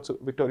will emerge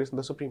victorious in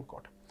the Supreme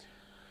Court.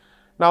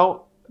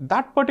 Now,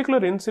 that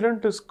particular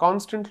incident is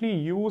constantly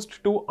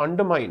used to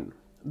undermine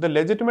the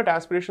legitimate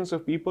aspirations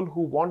of people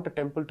who want a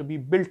temple to be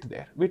built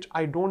there, which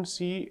I don't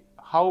see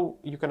how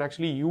you can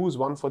actually use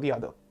one for the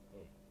other.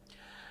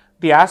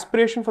 The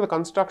aspiration for the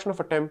construction of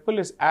a temple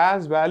is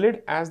as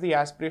valid as the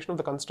aspiration of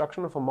the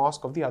construction of a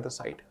mosque of the other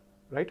side,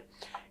 right?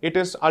 It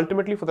is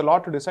ultimately for the law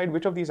to decide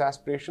which of these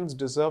aspirations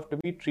deserve to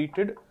be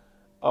treated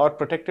or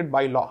protected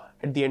by law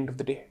at the end of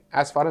the day,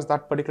 as far as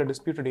that particular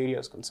disputed area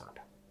is concerned,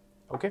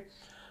 okay?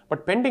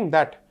 But pending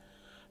that,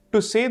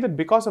 to say that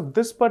because of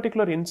this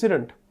particular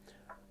incident,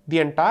 the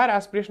entire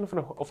aspiration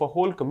of a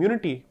whole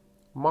community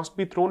must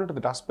be thrown into the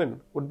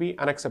dustbin would be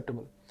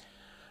unacceptable.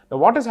 Now,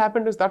 what has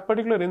happened is that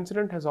particular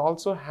incident has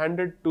also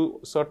handed to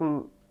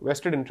certain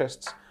vested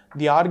interests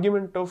the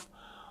argument of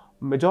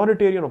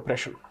majoritarian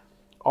oppression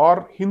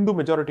or Hindu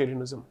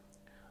majoritarianism.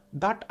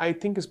 That I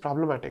think is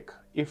problematic.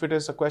 If it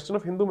is a question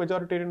of Hindu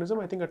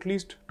majoritarianism, I think at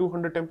least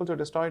 200 temples were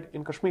destroyed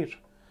in Kashmir.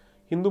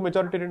 Hindu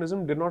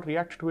majoritarianism did not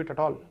react to it at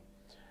all.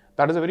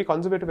 That is a very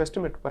conservative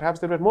estimate. Perhaps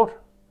there were more.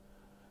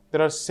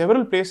 There are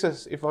several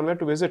places if one were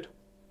to visit.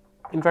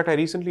 In fact, I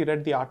recently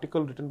read the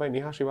article written by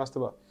Neha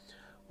Srivastava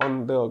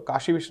on the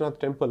Kashi Vishwanath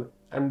temple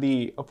and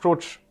the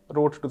approach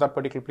road to that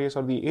particular place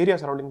or the area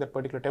surrounding that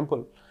particular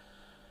temple.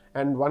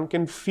 And one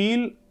can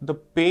feel the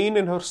pain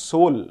in her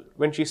soul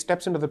when she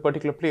steps into the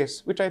particular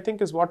place, which I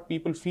think is what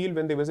people feel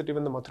when they visit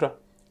even the Mathura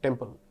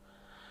temple.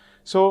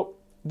 So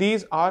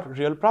these are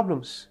real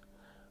problems.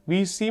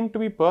 We seem to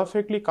be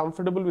perfectly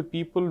comfortable with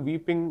people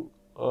weeping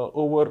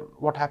over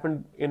what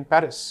happened in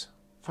Paris.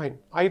 Fine.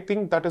 I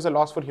think that is a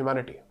loss for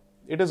humanity.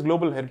 It is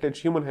global heritage,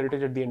 human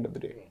heritage at the end of the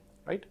day,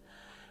 right?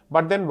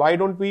 But then why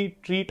don't we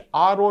treat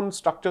our own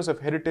structures of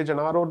heritage and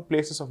our own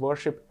places of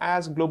worship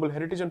as global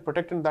heritage and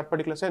protect in that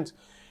particular sense?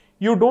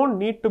 You don't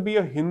need to be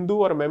a Hindu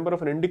or a member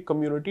of an Indic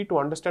community to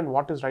understand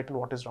what is right and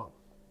what is wrong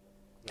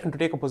and to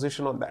take a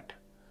position on that.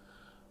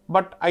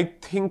 But I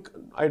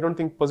don't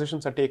think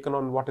positions are taken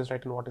on what is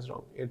right and what is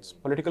wrong. It's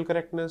political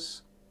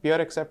correctness, peer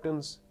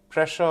acceptance,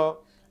 pressure,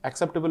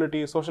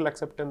 acceptability, social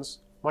acceptance,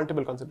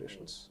 multiple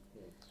considerations.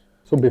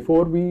 So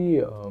before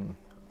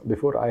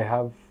I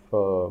have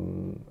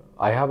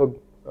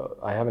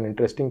an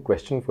interesting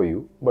question for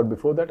you, but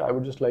before that, I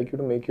would just like you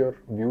to make your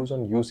views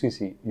on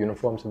UCC,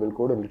 Uniform Civil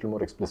Code, a little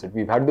more explicit.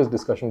 We've had this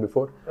discussion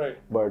before, right?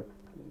 But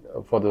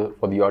for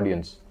the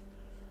audience,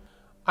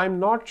 I'm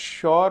not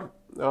sure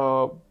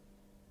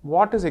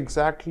what is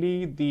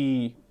exactly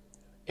the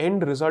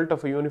end result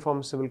of a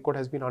Uniform Civil Code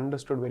has been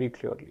understood very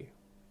clearly.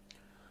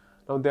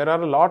 Now, there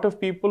are a lot of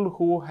people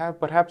who have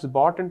perhaps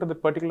bought into the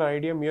particular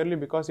idea merely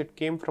because it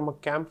came from a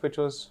camp which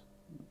was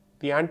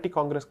the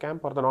anti-Congress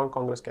camp or the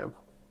non-Congress camp.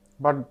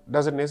 But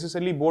does it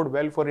necessarily bode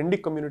well for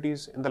Indic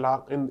communities in the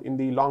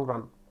long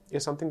run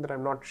is something that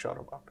I'm not sure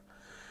about.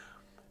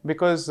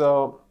 Because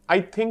I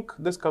think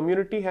this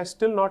community has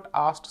still not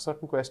asked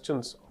certain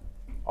questions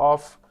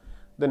of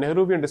the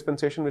Nehruvian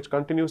dispensation, which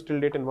continues till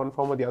date in one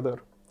form or the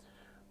other,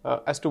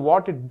 as to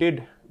what it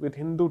did with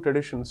Hindu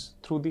traditions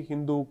through the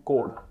Hindu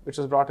code, which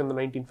was brought in the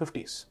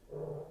 1950s.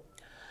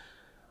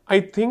 I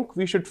think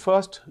we should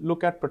first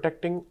look at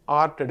protecting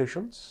our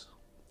traditions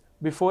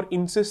before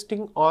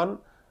insisting on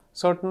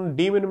certain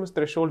de minimis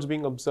thresholds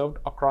being observed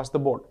across the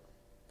board.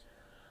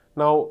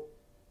 Now,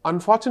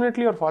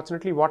 unfortunately or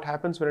fortunately, what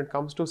happens when it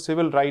comes to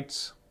civil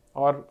rights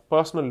or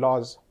personal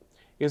laws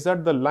is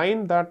that the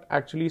line that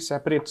actually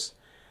separates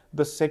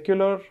the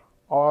secular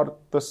or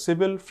the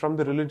civil from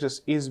the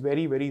religious is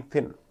very, very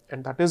thin,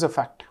 and that is a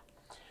fact.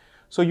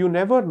 So you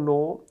never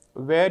know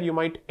where you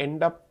might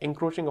end up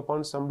encroaching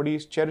upon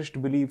somebody's cherished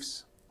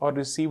beliefs or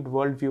received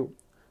worldview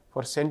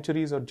for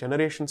centuries or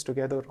generations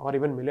together, or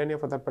even millennia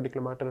for that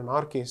particular matter in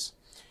our case,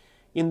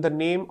 in the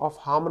name of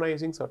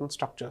harmonizing certain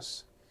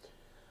structures.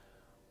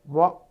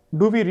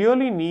 Do we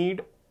really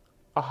need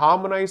a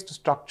harmonized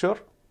structure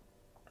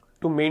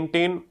to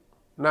maintain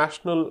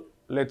national,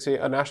 let's say,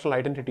 a national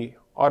identity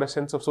or a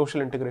sense of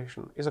social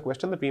integration is a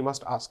question that we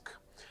must ask.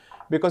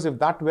 Because if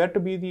that were to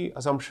be the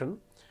assumption,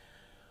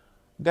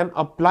 then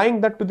applying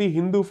that to the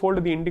Hindu fold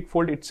or the Indic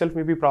fold itself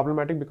may be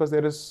problematic, because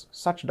there is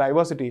such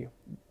diversity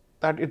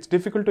that it's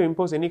difficult to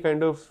impose any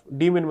kind of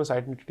de minimis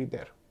identity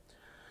there.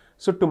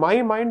 So to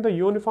my mind, the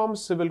Uniform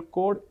Civil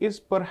Code is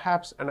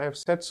perhaps, and I've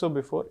said so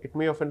before, it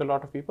may offend a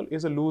lot of people,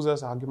 is a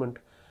loser's argument.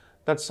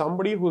 That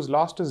somebody who's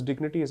lost his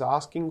dignity is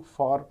asking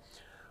for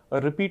a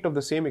repeat of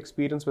the same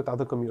experience with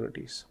other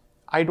communities.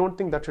 I don't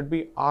think that should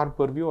be our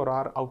purview or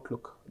our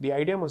outlook. The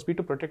idea must be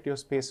to protect your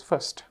space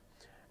first,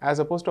 as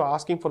opposed to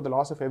asking for the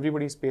loss of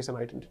everybody's space and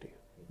identity.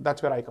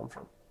 That's where I come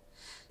from.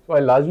 So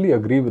I largely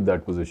agree with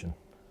that position.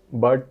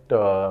 But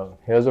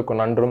here's a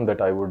conundrum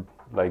that I would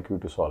like you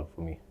to solve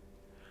for me,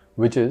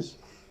 which is,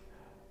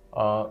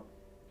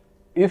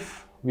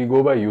 if we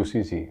go by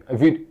UCC,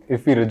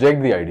 if we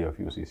reject the idea of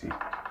UCC,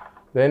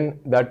 then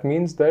that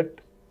means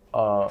that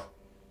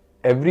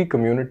every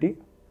community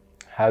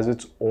has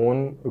its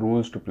own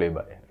rules to play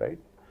by, right?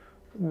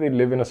 They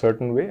live in a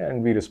certain way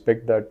and we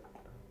respect that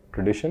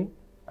tradition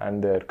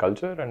and their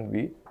culture and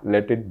we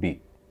let it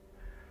be.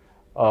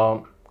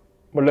 But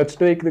let's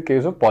take the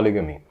case of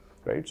polygamy,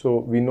 right? So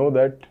we know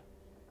that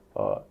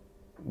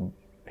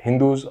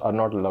Hindus are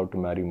not allowed to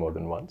marry more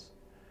than once,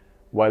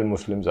 while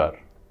Muslims are.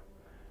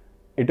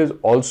 It is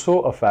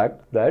also a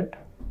fact that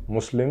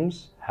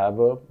Muslims have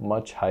a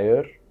much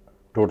higher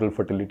total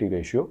fertility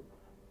ratio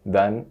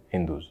than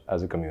Hindus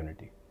as a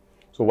community.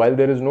 So while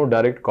there is no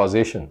direct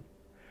causation,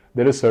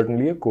 there is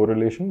certainly a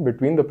correlation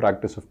between the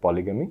practice of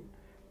polygamy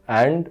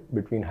and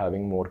between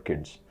having more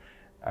kids.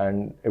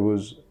 And it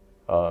was,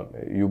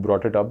 you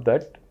brought it up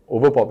that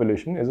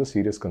overpopulation is a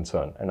serious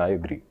concern, and I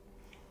agree.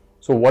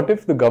 So what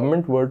if the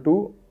government were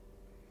to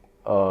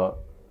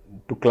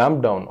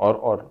clamp down,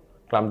 or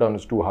clamp down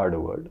is too hard a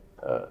word,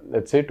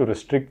 let's say to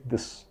restrict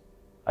this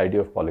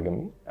idea of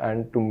polygamy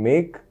and to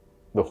make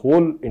the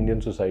whole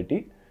Indian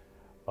society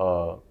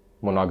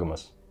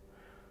monogamous?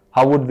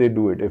 How would they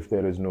do it if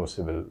there is no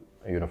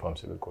uniform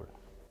civil code?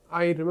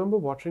 I remember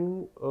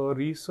watching a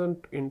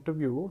recent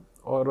interview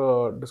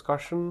or a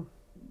discussion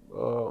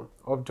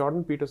of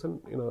Jordan Peterson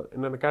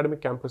in an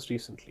academic campus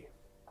recently.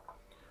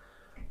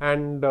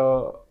 And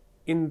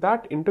in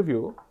that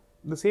interview,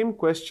 the same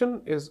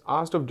question is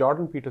asked of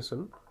Jordan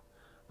Peterson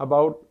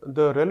about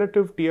the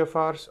relative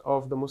TFRs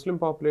of the Muslim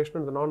population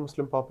and the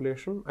non-Muslim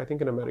population, I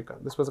think in America.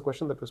 This was a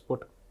question that was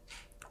put.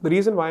 The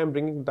reason why I'm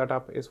bringing that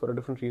up is for a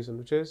different reason,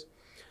 which is,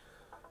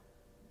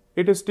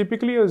 it is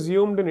typically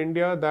assumed in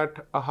India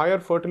that a higher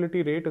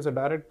fertility rate is a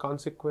direct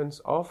consequence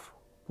of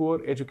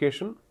poor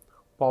education,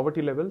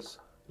 poverty levels,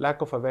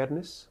 lack of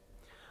awareness,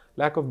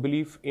 lack of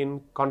belief in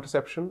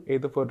contraception,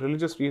 either for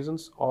religious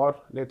reasons or,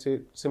 let's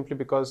say, simply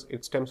because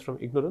it stems from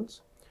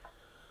ignorance.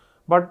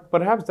 But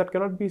perhaps that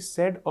cannot be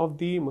said of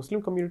the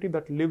Muslim community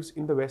that lives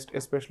in the West,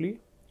 especially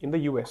in the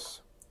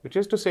US, which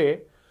is to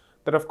say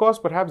that, of course,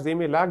 perhaps they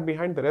may lag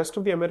behind the rest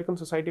of the American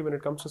society when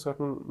it comes to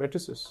certain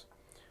metrics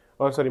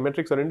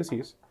or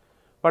indices,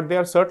 but they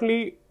are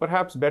certainly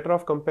perhaps better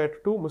off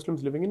compared to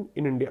Muslims living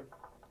in India.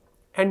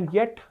 And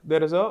yet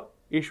there is a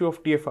issue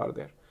of TFR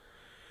there.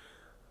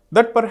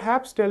 That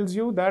perhaps tells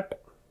you that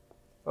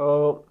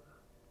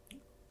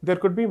there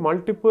could be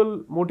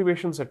multiple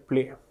motivations at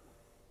play.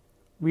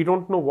 We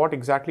don't know what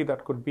exactly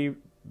that could be.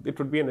 It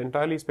would be an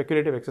entirely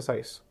speculative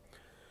exercise.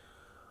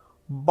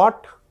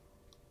 But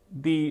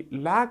the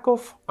lack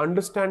of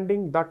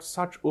understanding that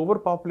such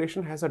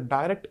overpopulation has a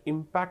direct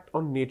impact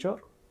on nature,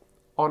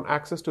 on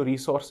access to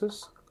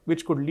resources,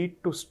 which could lead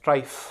to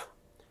strife,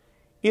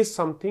 is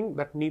something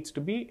that needs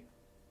to be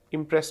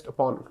impressed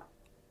upon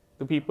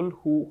the people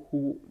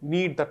who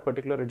need that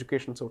particular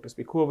education, so to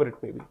speak, whoever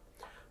it may be.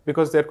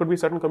 Because there could be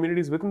certain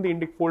communities within the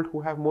Indic fold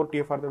who have more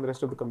TFR than the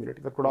rest of the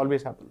community. That could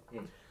always happen.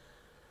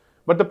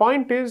 But the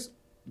point is,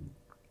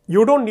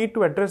 you don't need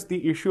to address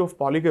the issue of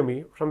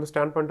polygamy from the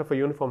standpoint of a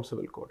uniform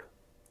civil code.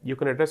 You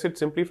can address it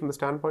simply from the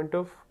standpoint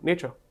of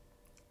nature,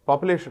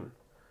 population.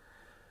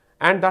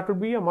 And that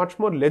would be a much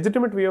more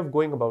legitimate way of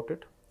going about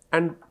it,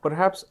 and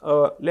perhaps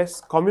a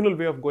less communal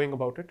way of going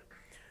about it,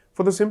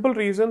 for the simple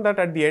reason that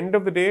at the end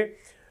of the day,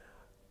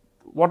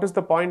 what is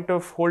the point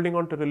of holding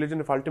on to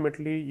religion if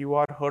ultimately you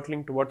are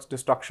hurtling towards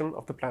destruction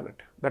of the planet?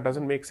 That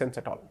doesn't make sense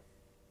at all.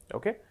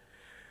 Okay?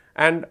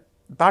 And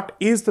that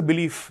is the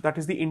belief, that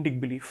is the Indic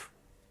belief,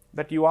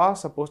 that you are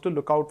supposed to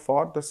look out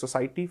for the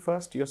society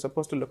first, you're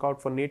supposed to look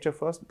out for nature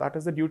first. That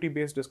is the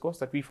duty-based discourse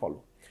that we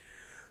follow.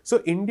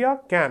 So India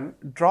can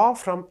draw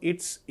from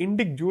its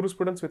Indic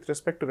jurisprudence with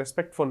respect to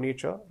respect for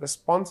nature,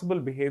 responsible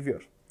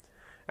behavior,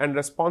 and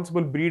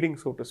responsible breeding,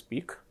 so to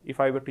speak, if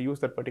I were to use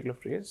that particular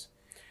phrase,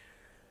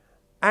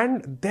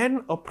 and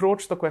then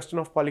approach the question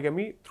of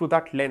polygamy through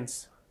that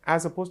lens,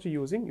 as opposed to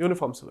using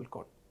uniform civil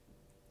code.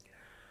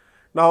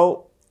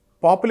 Now,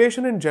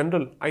 population in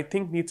general, I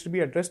think, needs to be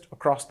addressed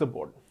across the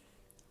board.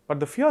 But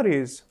the fear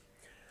is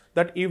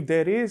that if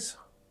there is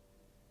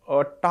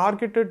a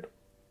targeted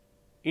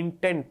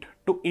intent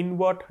to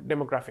invert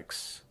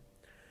demographics,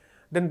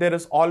 then there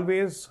is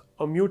always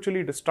a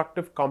mutually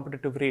destructive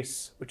competitive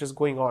race which is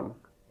going on,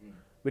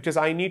 which is,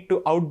 I need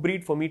to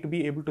outbreed for me to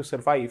be able to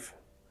survive.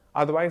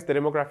 Otherwise, the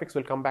demographics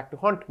will come back to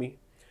haunt me.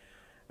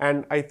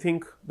 And I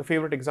think the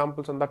favorite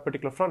examples on that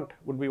particular front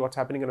would be what's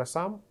happening in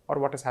Assam, or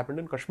what has happened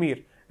in Kashmir,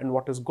 and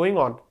what is going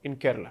on in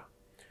Kerala.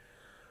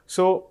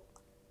 So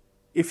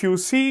if you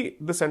see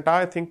this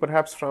entire thing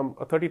perhaps from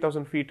a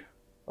 30,000 feet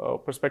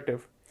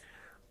perspective,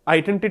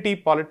 identity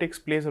politics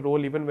plays a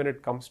role even when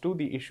it comes to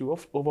the issue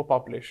of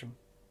overpopulation.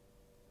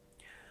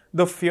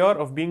 The fear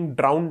of being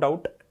drowned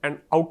out and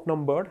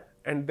outnumbered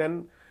and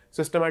then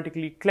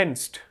systematically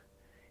cleansed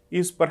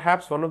is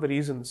perhaps one of the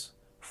reasons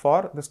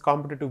for this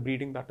competitive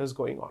breeding that is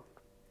going on.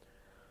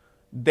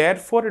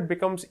 Therefore, it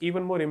becomes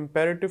even more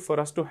imperative for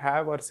us to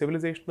have our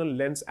civilizational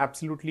lens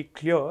absolutely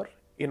clear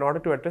in order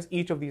to address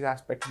each of these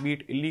aspects, be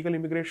it illegal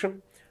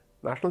immigration,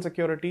 national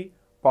security,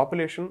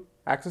 population,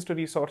 access to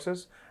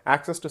resources,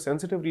 access to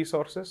sensitive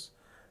resources,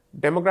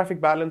 demographic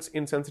balance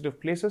in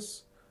sensitive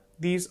places,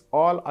 these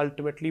all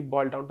ultimately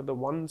boil down to the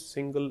one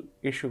single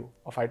issue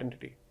of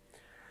identity.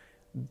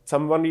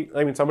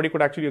 Somebody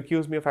could actually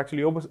accuse me of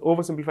actually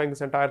oversimplifying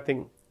this entire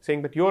thing,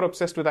 saying that you're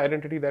obsessed with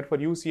identity, therefore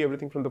you see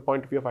everything from the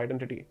point of view of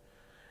identity.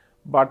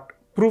 But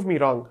prove me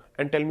wrong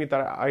and tell me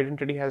that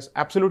identity has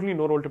absolutely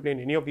no role to play in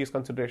any of these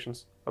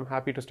considerations. I'm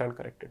happy to stand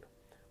corrected.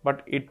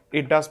 But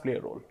it does play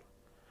a role.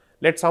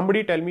 Let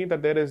somebody tell me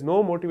that there is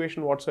no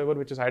motivation whatsoever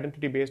which is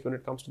identity based when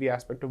it comes to the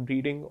aspect of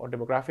breeding or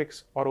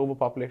demographics or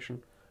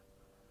overpopulation.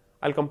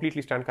 I'll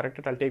completely stand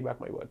corrected. I'll take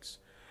back my words.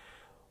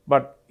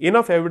 But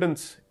enough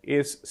evidence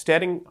is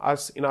staring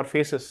us in our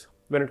faces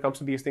when it comes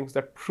to these things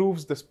that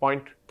proves this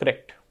point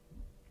correct.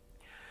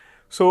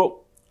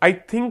 So I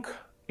think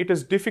it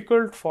is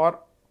difficult for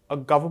a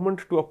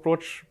government to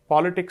approach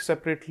politics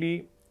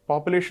separately,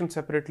 population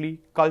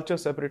separately, culture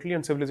separately,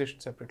 and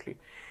civilization separately.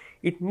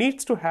 It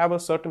needs to have a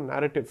certain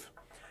narrative,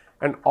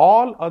 and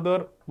all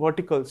other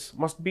verticals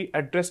must be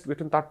addressed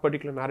within that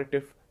particular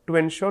narrative to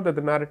ensure that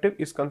the narrative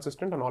is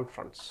consistent on all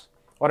fronts,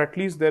 or at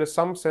least there is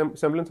some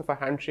semblance of a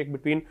handshake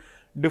between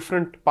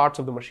different parts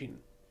of the machine.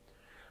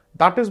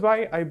 That is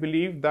why I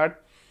believe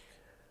that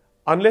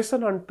unless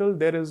and until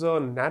there is a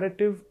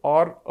narrative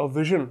or a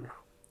vision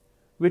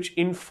which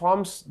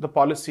informs the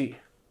policy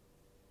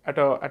at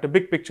a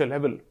big picture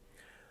level,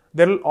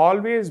 there will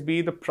always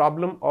be the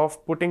problem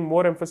of putting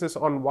more emphasis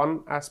on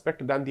one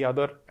aspect than the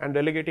other and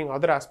relegating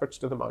other aspects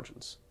to the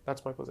margins.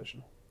 That's my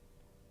position.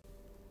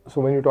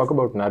 So when you talk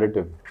about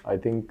narrative, I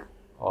think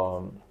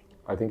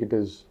it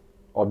is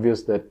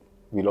obvious that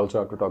we'll also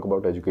have to talk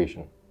about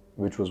education,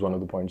 which was one of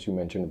the points you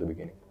mentioned at the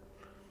beginning.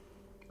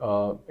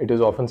 It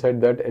is often said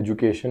that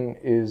education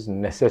is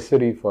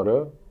necessary for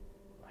a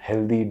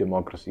healthy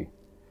democracy,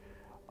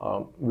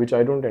 which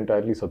I don't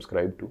entirely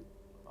subscribe to,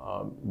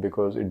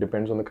 because it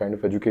depends on the kind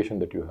of education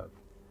that you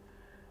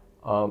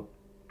have.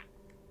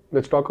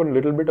 Let's talk a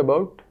little bit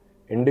about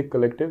Indic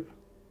Collective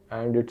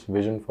and its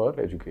vision for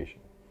education.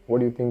 What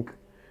do you think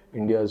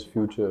India's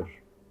future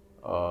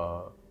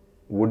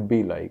would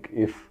be like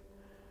if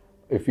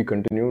we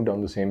continue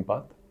down the same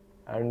path?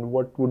 And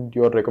what would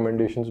your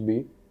recommendations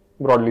be,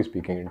 broadly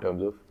speaking, in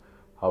terms of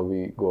how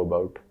we go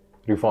about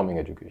reforming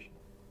education?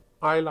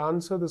 I'll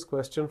answer this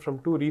question from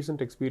two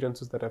recent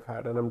experiences that I've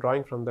had, and I'm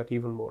drawing from that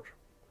even more.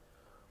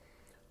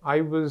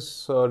 I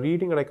was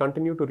reading, and I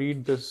continue to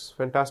read, this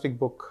fantastic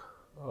book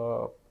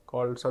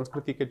called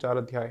Sanskriti Ke Char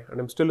Adhyay, and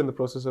I'm still in the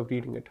process of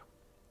reading it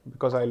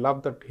because I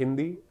love that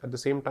Hindi. At the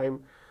same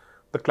time,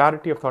 the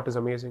clarity of thought is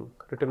amazing,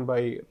 written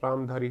by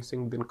Ramdhari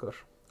Singh Dinkar,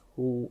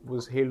 who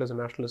was hailed as a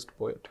nationalist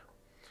poet.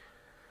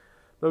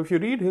 Now, if you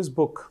read his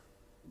book,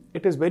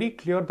 it is very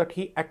clear that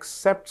he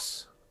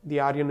accepts the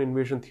Aryan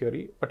invasion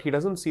theory, but he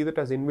doesn't see that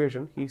as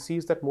invasion. He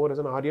sees that more as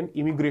an Aryan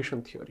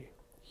immigration theory.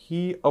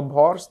 He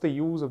abhors the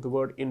use of the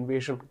word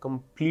invasion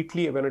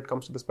completely when it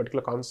comes to this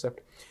particular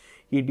concept.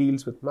 He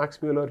deals with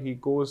Max Muller. He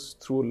goes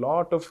through a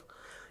lot of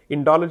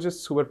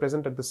Indologists who were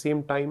present at the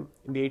same time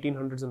in the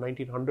 1800s and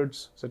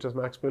 1900s, such as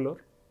Max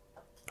Muller,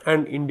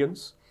 and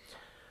Indians.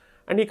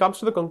 And he comes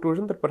to the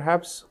conclusion that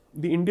perhaps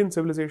the Indian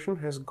civilization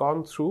has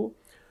gone through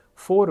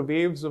 4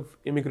 waves of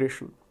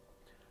immigration,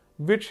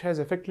 which has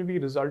effectively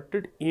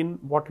resulted in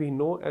what we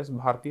know as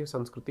Bharatiya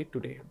Sanskriti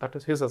today. That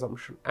is his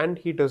assumption. And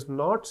he does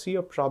not see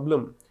a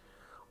problem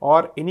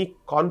or any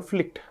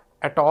conflict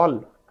at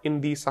all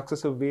in these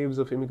successive waves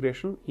of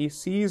immigration. He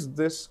sees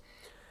this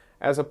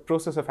as a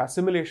process of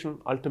assimilation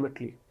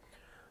ultimately,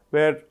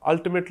 where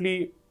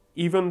ultimately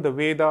even the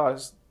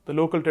Vedas, the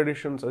local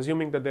traditions,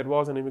 assuming that there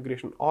was an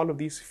immigration, all of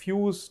these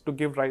fuse to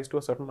give rise to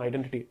a certain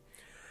identity.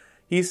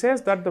 He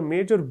says that the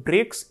major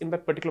breaks in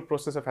that particular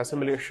process of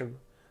assimilation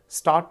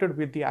started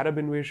with the Arab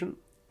invasion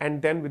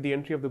and then with the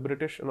entry of the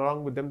British and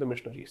along with them the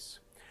missionaries,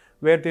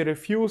 where they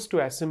refused to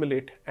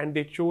assimilate and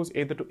they chose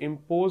either to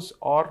impose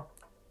or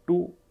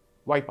to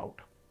wipe out,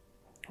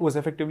 was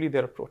effectively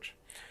their approach.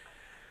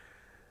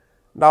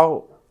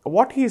 Now,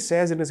 what he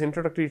says in his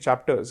introductory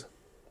chapters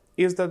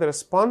is that the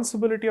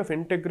responsibility of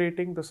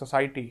integrating the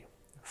society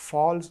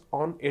falls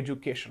on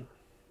education.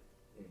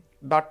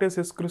 That is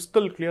his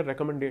crystal clear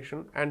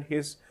recommendation and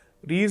his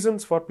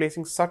reasons for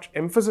placing such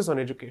emphasis on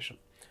education,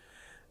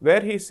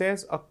 where he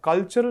says a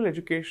cultural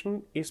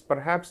education is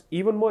perhaps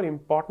even more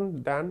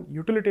important than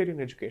utilitarian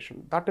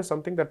education. That is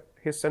something that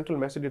his central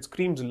message, it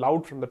screams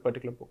loud from that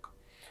particular book.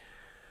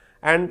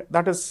 And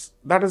that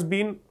has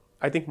been,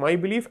 I think, my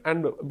belief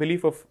and the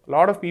belief of a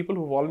lot of people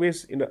who've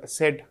always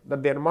said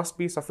that there must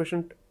be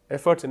sufficient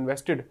efforts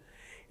invested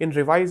in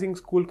revising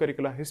school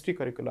curricula, history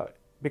curricula,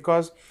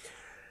 because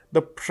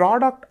the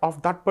product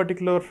of that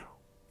particular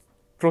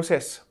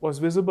process was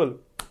visible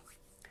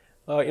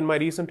in my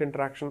recent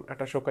interaction at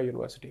Ashoka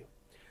University.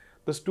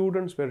 The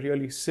students were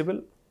really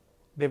civil,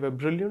 they were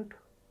brilliant,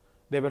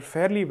 they were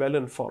fairly well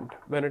informed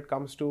when it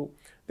comes to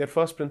their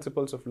first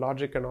principles of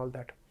logic and all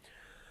that.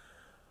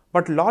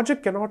 But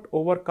logic cannot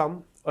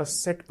overcome a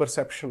set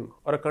perception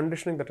or a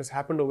conditioning that has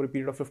happened over a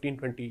period of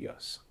 15-20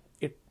 years.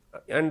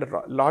 And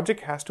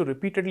logic has to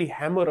repeatedly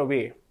hammer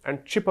away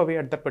and chip away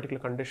at that particular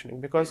conditioning,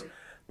 because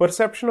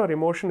perception or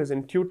emotion is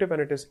intuitive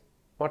and it is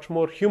much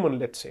more human,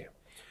 let's say.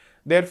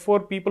 Therefore,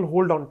 people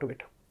hold on to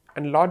it.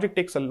 And logic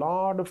takes a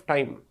lot of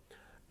time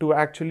to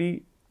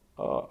actually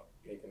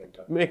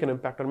make an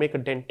impact or make a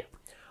dent.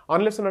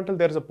 Unless and until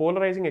there is a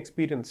polarizing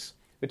experience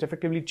which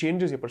effectively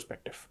changes your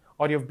perspective,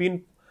 or you've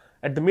been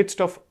at the midst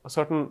of a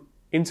certain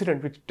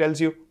incident which tells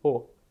you,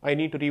 oh, I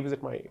need to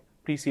revisit my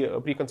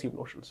preconceived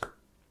notions.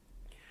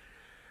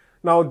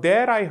 Now,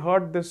 there I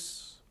heard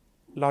this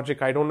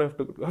logic, I don't know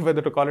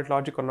whether to call it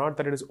logic or not,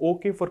 that it is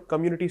okay for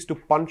communities to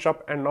punch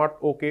up and not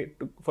okay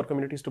for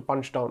communities to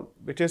punch down,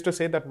 which is to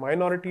say that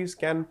minorities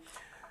can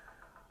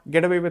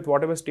get away with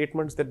whatever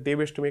statements that they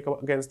wish to make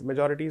against the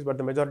majorities, but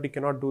the majority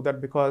cannot do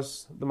that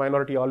because the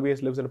minority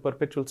always lives in a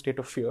perpetual state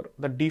of fear.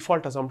 The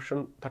default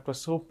assumption that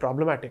was so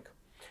problematic.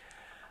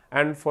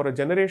 And for a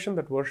generation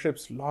that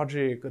worships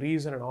logic,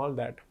 reason and all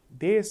that,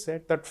 they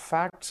said that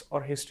facts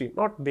or history,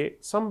 not they,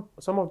 some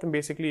of them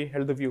basically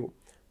held the view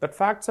that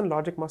facts and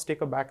logic must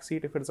take a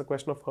backseat if it is a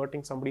question of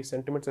hurting somebody's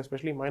sentiments,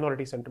 especially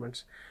minority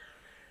sentiments.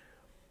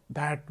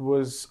 That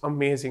was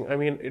amazing. I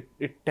mean,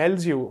 it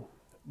tells you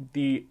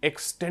the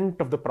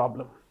extent of the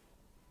problem.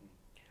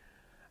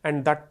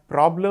 And that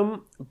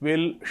problem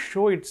will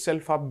show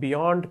itself up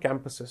beyond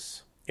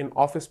campuses, in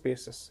office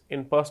spaces,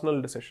 in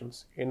personal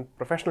decisions, in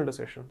professional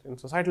decisions, in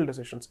societal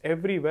decisions.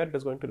 Everywhere it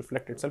is going to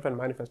reflect itself and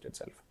manifest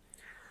itself.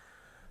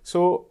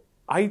 So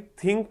I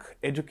think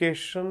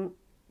education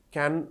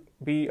can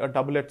be a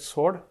double-edged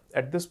sword.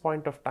 At this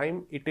point of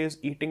time, it is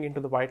eating into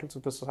the vitals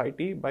of the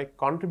society by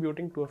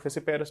contributing to a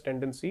vociferous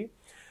tendency,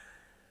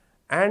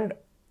 and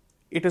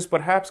it is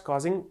perhaps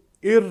causing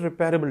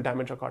irreparable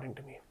damage according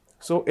to me.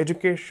 So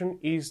education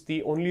is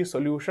the only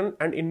solution,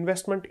 and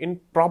investment in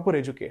proper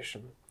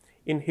education,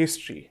 in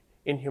history,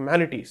 in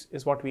humanities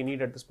is what we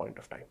need at this point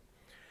of time.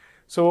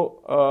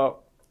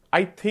 So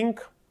I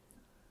think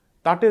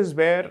that is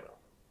where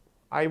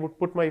I would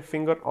put my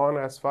finger on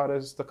as far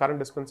as the current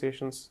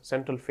dispensation's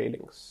central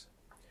failings.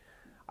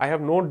 I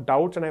have no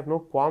doubts and I have no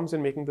qualms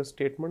in making the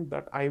statement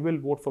that I will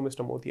vote for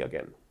Mr. Modi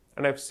again.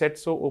 And I've said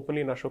so openly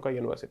in Ashoka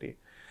University.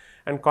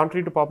 And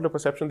contrary to popular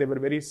perception, they were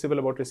very civil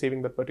about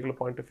receiving that particular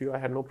point of view. I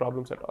had no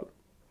problems at all.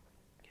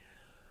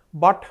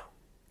 But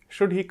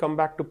should he come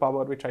back to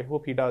power, which I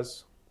hope he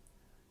does,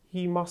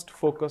 he must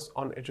focus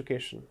on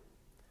education.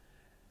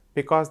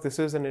 Because this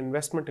is an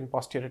investment in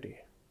posterity.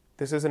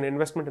 This is an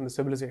investment in the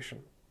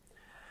civilization.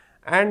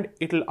 And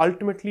it will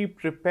ultimately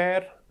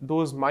prepare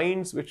those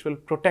minds which will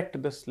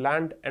protect this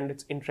land and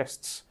its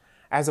interests,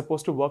 as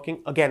opposed to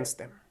working against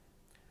them.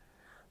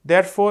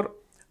 Therefore,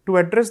 to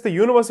address the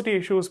university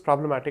issue is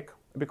problematic,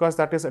 because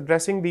that is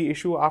addressing the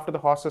issue after the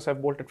horses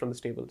have bolted from the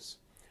stables,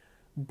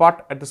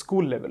 but at the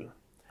school level.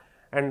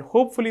 And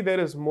hopefully there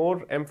is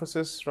more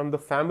emphasis from the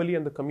family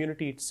and the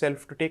community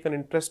itself to take an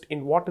interest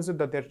in what is it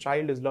that their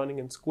child is learning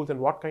in schools and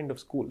what kind of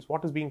schools,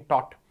 what is being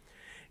taught.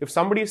 If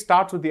somebody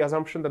starts with the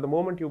assumption that the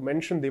moment you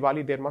mention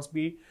Diwali, there must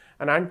be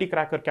an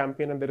anti-cracker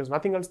campaign and there is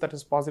nothing else that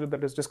is positive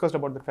that is discussed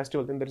about the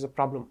festival, then there is a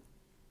problem.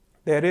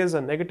 There is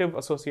a negative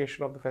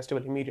association of the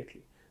festival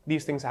immediately.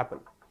 These things happen.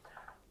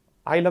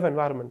 I love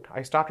environment.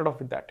 I started off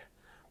with that.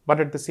 But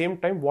at the same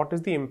time, what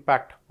is the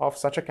impact of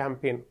such a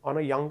campaign on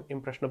a young,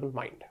 impressionable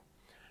mind?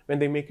 When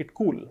they make it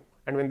cool,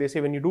 and when they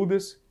say, when you do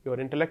this, you're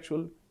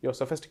intellectual, you're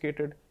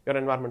sophisticated, you're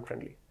environment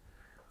friendly.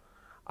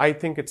 I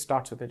think it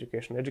starts with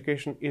education.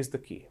 Education is the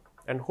key.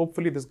 And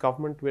hopefully this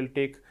government will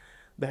take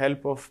the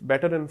help of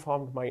better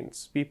informed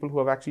minds, people who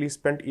have actually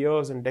spent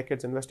years and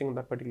decades investing in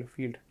that particular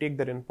field, take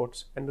their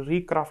inputs and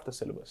recraft the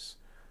syllabus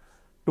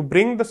to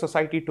bring the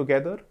society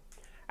together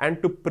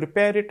and to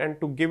prepare it and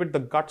to give it the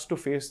guts to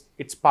face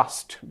its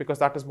past, because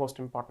that is most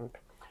important.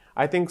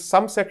 I think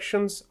some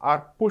sections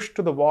are pushed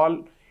to the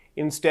wall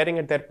in staring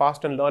at their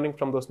past and learning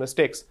from those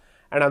mistakes,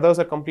 and others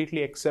are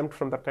completely exempt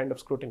from that kind of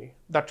scrutiny.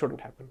 That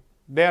shouldn't happen.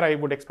 There I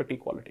would expect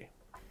equality.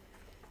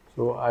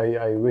 So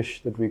I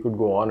wish that we could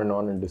go on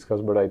and discuss,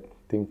 but I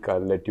think I'll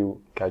let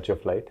you catch your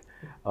flight.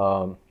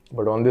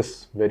 But on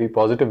this very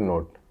positive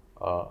note,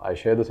 I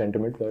share the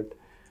sentiment that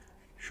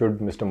should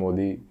Mr.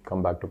 Modi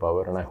come back to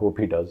power, and I hope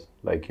he does,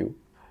 like you,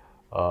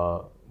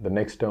 the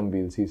next term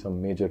we'll see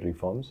some major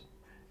reforms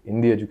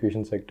in the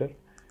education sector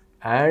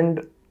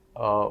and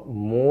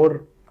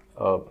more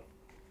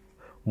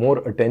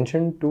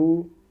attention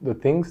to the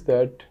things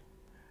that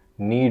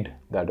need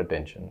that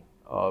attention.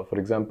 For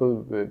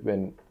example,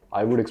 when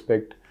I would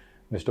expect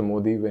Mr.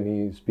 Modi, when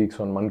he speaks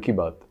on Mann Ki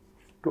Baat,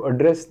 to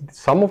address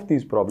some of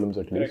these problems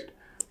at least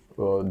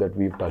that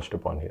we've touched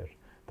upon here.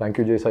 Thank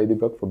you, Sai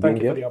Deepak, for being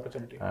here. Thank you for the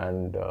opportunity.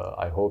 And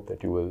I hope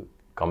that you will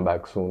come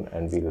back soon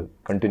and we'll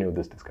continue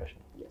this discussion.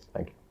 Yes.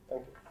 Thank you.